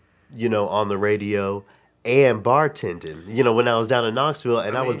on the radio, and bartending, when I was down in Knoxville,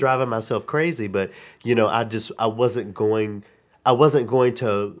 and I was driving myself crazy, but I wasn't going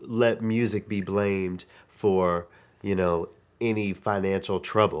to let music be blamed for any financial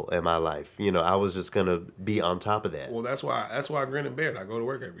trouble in my life. I was just gonna be on top of that. Well, that's why I grin and bear it. I go to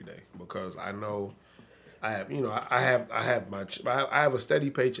work every day, because I know I have a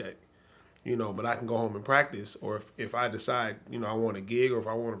steady paycheck. But I can go home and practice, or if I decide, I want a gig, or if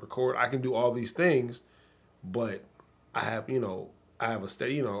I want to record, I can do all these things, but I have a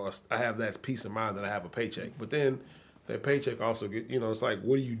steady, I have that peace of mind that I have a paycheck. But then that paycheck also it's like,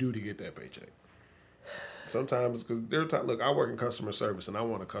 what do you do to get that paycheck? Sometimes, because look, I work in customer service, and I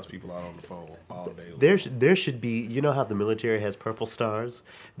want to cuss people out on the phone all day long. There should be, how the military has purple stars?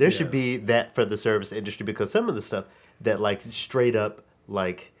 There should be that for the service industry, because some of the stuff that, like, straight up,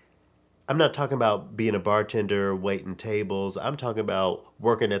 like, I'm not talking about being a bartender, waiting tables. I'm talking about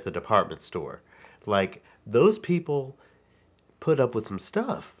working at the department store. Like, those people put up with some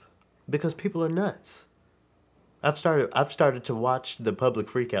stuff because people are nuts. I've started to watch the public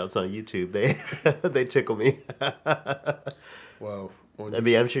freakouts on YouTube. They tickle me. Well,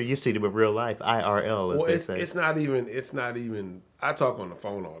 I'm sure you've seen them in real life, IRL, as they say. It's not even. I talk on the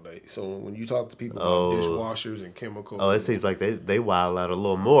phone all day. So when you talk to people about dishwashers and chemicals, it seems like they wild out a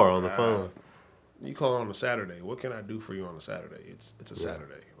little more on the phone. You call on a Saturday. What can I do for you on a Saturday? It's a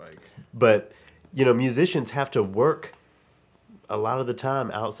Saturday. But musicians have to work a lot of the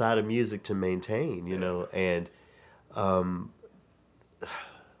time outside of music to maintain, you know, and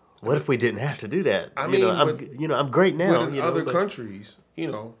what if we didn't have to do that? I you mean, know, I'm great but now. in You know, other but- countries, you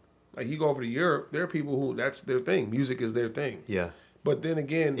know, like you go over to Europe, there are people who that's their thing. Music is their thing. yeah. But then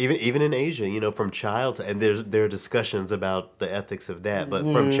again, Even in Asia, you know, from childhood, and there are discussions about the ethics of that, but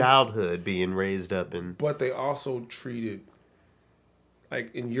from Mm-hmm. childhood being raised up in but they also treated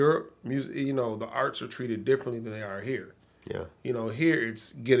like in Europe, music. You know, the arts are treated differently than they are here. yeah, You know, here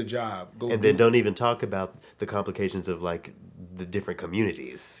it's get a job, go. and then don't even talk about the complications of like the different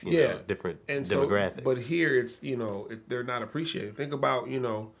communities, you know, different and demographics. So, but here it's they're not appreciated. Think about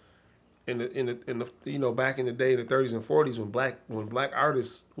in the you know back in the day in the 30s and 40s when black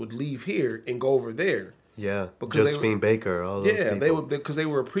artists would leave here and go over there. yeah, because they Josephine Baker, all those Yeah, people. they would because they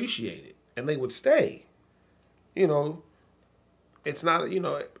were appreciated and they would stay. You know, it's not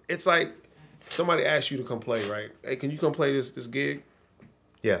it's like somebody asks you to come play, right? Hey, can you come play this gig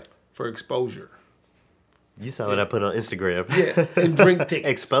Yeah, for exposure? you saw what I put on Instagram. Yeah, and drink tickets.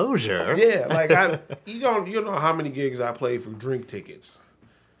 Exposure. Yeah, like you know how many gigs I played for drink tickets.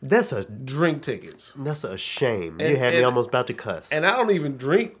 That's a Drink tickets. shame. You And- had me and- almost about to cuss. And I don't even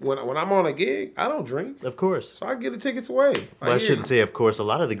drink when I'm on a gig. I don't drink, Of course. so I give the tickets away. Well, I here- shouldn't say, of course. A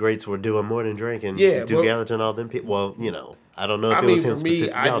lot of the greats were doing more than drinking. Yeah, Duke but- Ellington, all them people. Well, you know, I don't know if I it mean, was him for me,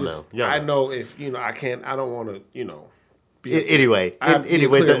 specific. I Y'all just know. Y'all I know if I can't. I don't want to be Anyway, I have to be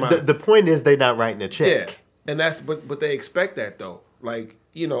anyway, clear the, mind. the point is they're not writing a Yeah, check. and that's but they expect that though. Like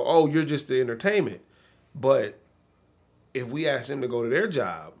oh, you're just the entertainment. But if we ask them to go to their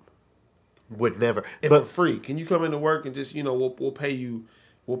job, Would never. if But for free, can you come into work and just we'll pay you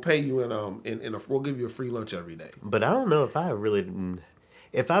in we'll give you a free lunch every day. but I don't know if I really.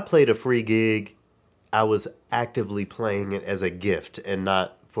 If I played a free gig, I was actively playing it as a gift and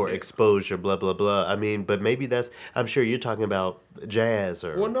not for exposure. Blah blah blah. I mean, but maybe that's. I'm sure you're talking about jazz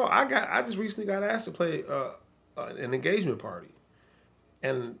or. Well, no, I just recently got asked to play an engagement party,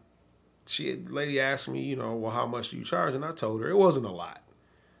 and lady asked me, well, how much do you charge? And I told her it wasn't a lot.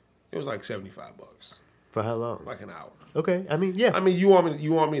 It was like $75, For how long? like an hour. Okay, I mean, yeah. I mean, you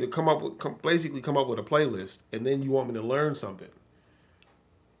want me to come up with basically come up with a playlist, and then you want me to learn something.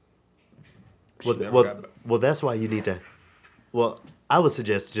 She never got back. Well, that's why you need to. Well, I would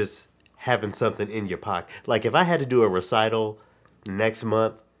suggest just having something in your pocket. Like if I had to do a recital next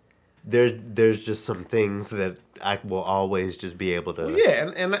month, there's just some things that I will always just be able to. Well,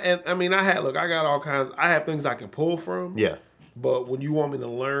 yeah, and I mean, I got all kinds. I have things I can pull from. Yeah. But when you want me to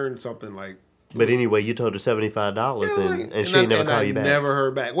learn something like. But anyway, you told her $75, and she never called you back. Never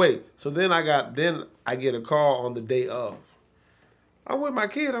heard back. Wait, so then I get a call on the day of. I'm with my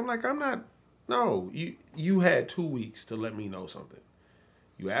kid. I'm like, I'm not. No, you had 2 weeks to let me know something.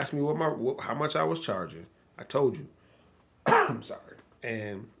 You asked me how much I was charging. I told you. I'm sorry,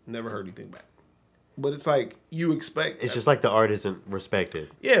 and never heard anything back. But it's like you expect. It's just like the art isn't respected.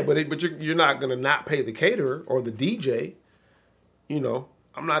 Yeah, but you're not gonna not pay the caterer or the DJ.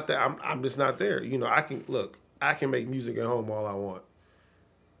 I'm not that. I'm just not there. I can make music at home all I want.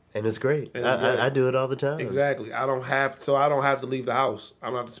 And it's great. And it's great. I do it all the time. Exactly. I don't have to leave the house. I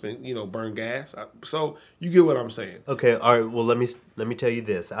don't have to spend burn gas. So you get what I'm saying. Okay, all right. Well, let me tell you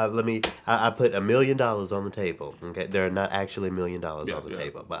this. I put $1 million on the table. Okay, there are not actually $1 million on the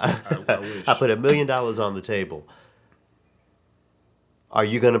table, but I wish. I put $1 million on the table. Are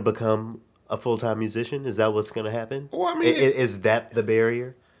you going to become a full-time musician? Is that what's going to happen? Well, I mean, is that the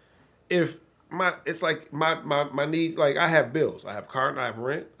barrier? If it's like my need, like I have bills. I have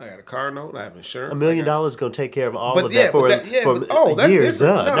rent. I got a car note. I have insurance. $1 million is going to take care of all But of yeah, that for that's years. different. No,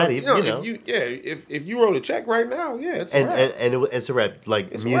 Not even, if you wrote a check right now, yeah, it's a wrap. it's a rap.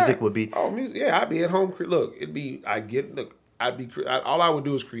 Like It's a music wrap. would be. music. Yeah, I'd be at home. All I would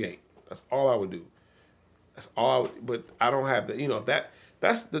do is create. That's all I would do. That's all I would. But I don't have the.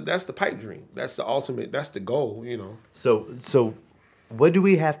 That's the pipe dream. That's the ultimate. That's the goal. So, what do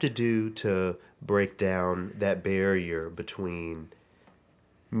we have to do to break down that barrier between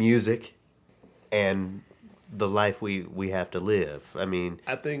music and the life we have to live? I mean,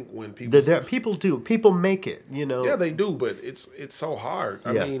 I think when people people make it. Yeah, they do, but it's so hard.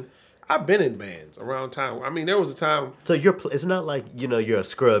 I Yeah. mean, I've been in bands around town. I mean, there was a time. So it's not like you're a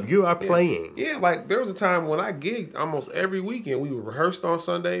scrub. You are playing. Yeah, like there was a time when I gigged almost every weekend. We were rehearsed on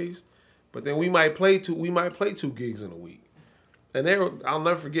Sundays, but then we might play two gigs in a week. And I'll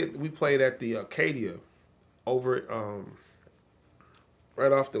never forget. We played at the Acadia, over at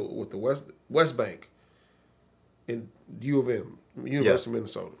right off with the West Bank, in U of M, University of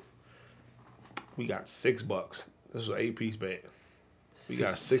Minnesota. We got $6. This was an 8-piece band. We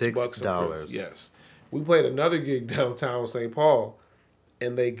got $6 $6. Yes, We played another gig downtown St. Paul,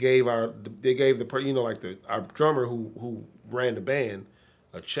 and they gave our drummer who ran the band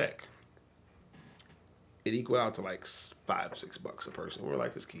a check. It equaled out to like $5-6 a person. We're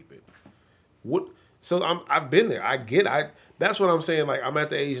like, just keep it. What? So I've been there. That's what I'm saying. Like, I'm at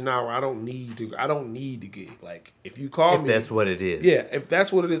the age now where I don't need to gig. Like, if you call me, if that's what it is. Yeah, if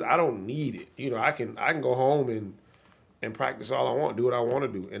that's what it is, I don't need it. You know, I can go home and practice all I want, do what I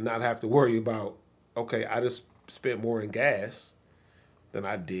want to do, and not have to worry about, okay, I just spent more in gas than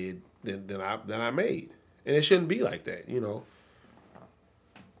I did than I made, and it shouldn't be like that, you know.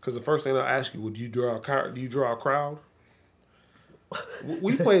 Because the first thing I'll ask you, do you draw a crowd?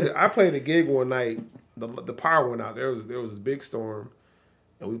 I played a gig one night. The power went out. There was this big storm,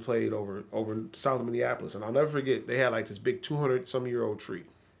 and we played over south of Minneapolis. And I'll never forget, they had like this big 200-some-year-old tree,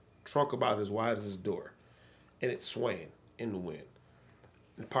 trunk about as wide as this door, and it's swaying in the wind.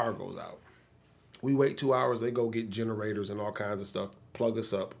 And the power goes out. We wait 2 hours. They go get generators and all kinds of stuff, plug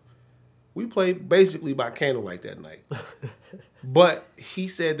us up. We played basically by candlelight that night. But he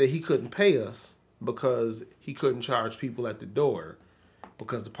said that he couldn't pay us because he couldn't charge people at the door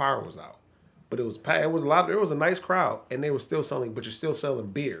because the power was out. But there was a nice crowd, and they were still selling, but you're still selling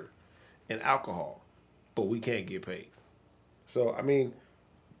beer and alcohol, but we can't get paid. So I mean,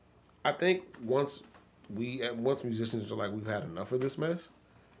 I think once musicians are like, we've had enough of this mess.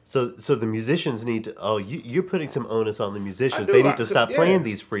 So the musicians need to. Oh, you're putting some onus on the musicians. They need to stop playing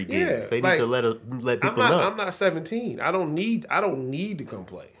these free gigs. Yeah, they need to let people know. I'm not 17. I don't need to come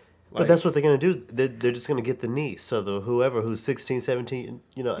play. But that's what they're going to do. They're just going to get the niece. So whoever who's 16, 17,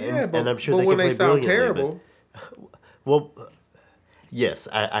 you know, and I'm sure they can play brilliantly. Terrible. Well, yes,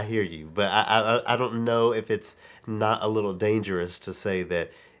 I hear you, but I don't know if it's not a little dangerous to say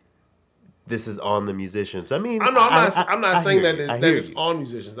that this is on the musicians. I mean, I'm not saying that it's on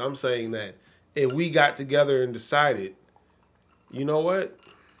musicians. I'm saying that if we got together and decided, you know what,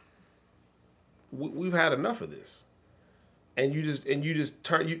 we've had enough of this, and you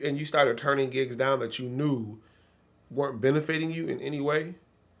started turning gigs down that you knew weren't benefiting you in any way.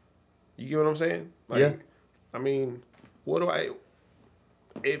 You get what I'm saying? Like, yeah. I mean,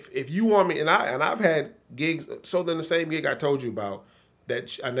 if you want me, and I've had gigs. So then the same gig I told you about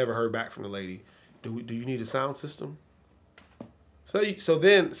that I never heard back from the lady. Do you need a sound system? So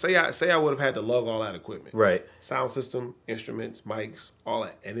then say I would have had to lug all that equipment, right? Sound system, instruments, mics, all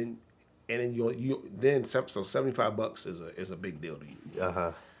that, and then so $75 is a big deal to you.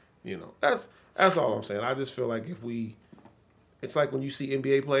 You know, that's all I'm saying. I just feel like it's like when you see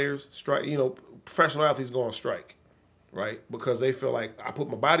NBA players strike, you know, professional athletes go on strike, right? Because they feel like, I put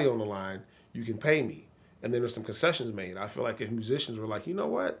my body on the line, you can pay me. And then there's some concessions made. I feel like if musicians were like, you know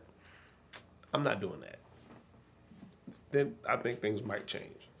what, I'm not doing that, then I think things might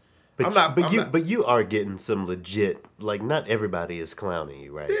change. But you are getting some legit, like, not everybody is clowning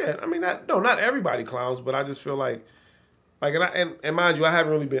you, right? Yeah, I mean, not everybody clowns, but I just feel like and mind you, I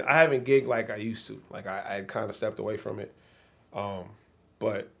haven't gigged like I used to. Like, I kind of stepped away from it.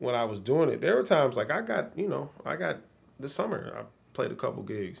 But when I was doing it, there were times like I got this summer, I played a couple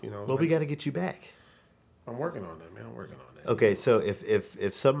gigs, you know. Well, we got to get you back. I'm working on that, man. I'm working on that. Okay, so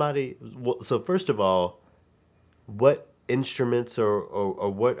if somebody, so first of all, what instruments or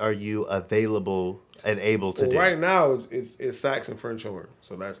what are you available and able to do? Right now, it's sax and French horn.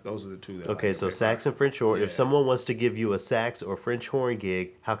 So those are the two. Okay, so sax and French horn. Yeah. If someone wants to give you a sax or French horn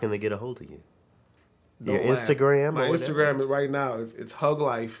gig, how can they get a hold of you? Your Instagram? My Instagram right now, it's Hug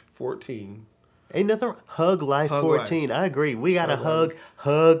Life 14. Ain't nothing. Hug Life 14. Life. I agree. We got to hug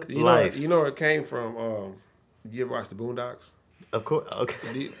Life. You know where it came from? You ever watch the Boondocks? Of course.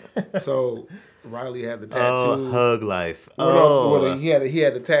 Okay. So Riley had the tattoo. Oh, Hug Life. He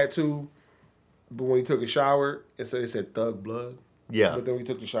had the tattoo, but when he took a shower, it said Thug Blood. Yeah. But then when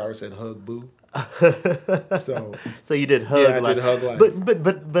he took the shower, it said Hug Boo. So you did Hug Life. I did Hug Life.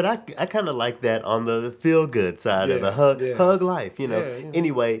 But I kind of like that on the feel good side of the Hug Life. You know. Yeah.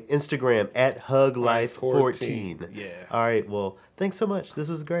 Anyway, Instagram at Hug Life 14. Yeah. All right. Well, thanks so much. This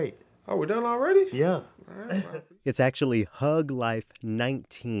was great. Oh, we're done already? Yeah. All right. It's actually Hug Life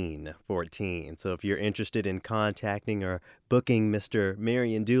 1914. So if you're interested in contacting or booking Mr.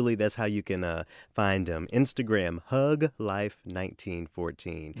 Marion Dooley, that's how you can find him. Instagram, Hug Life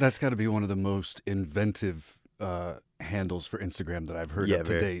 1914. That's got to be one of the most inventive handles for Instagram that I've heard Yeah, of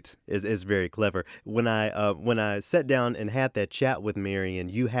to very. date. It's very clever. When I sat down and had that chat with Marion,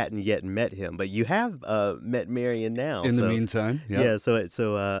 you hadn't yet met him, but you have met Marion now. In the so- meantime, Yeah,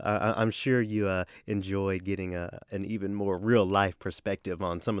 I'm sure you enjoy getting an even more real life perspective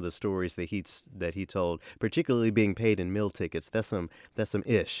on some of the stories that he told, particularly being paid in meal tickets. That's some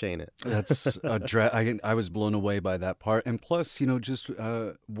ish, ain't it? That's I was blown away by that part, and plus, just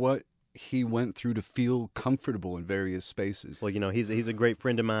what he went through to feel comfortable in various spaces. Well, he's a great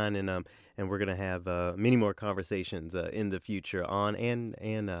friend of mine, and we're gonna have many more conversations in the future on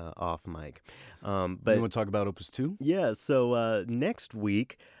and off mic. But You want to talk about Opus 2? yeah, so next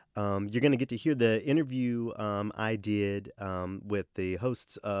week. You're going to get to hear the interview I did with the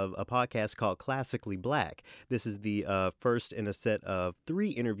hosts of a podcast called Classically Black. This is the first in a set of 3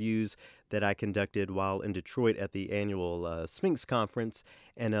 interviews that I conducted while in Detroit at the annual Sphinx Conference,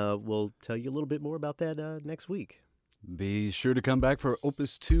 and we'll tell you a little bit more about that next week. Be sure to come back for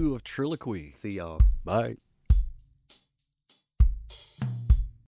Opus 2 of Triloquy. See y'all. Bye.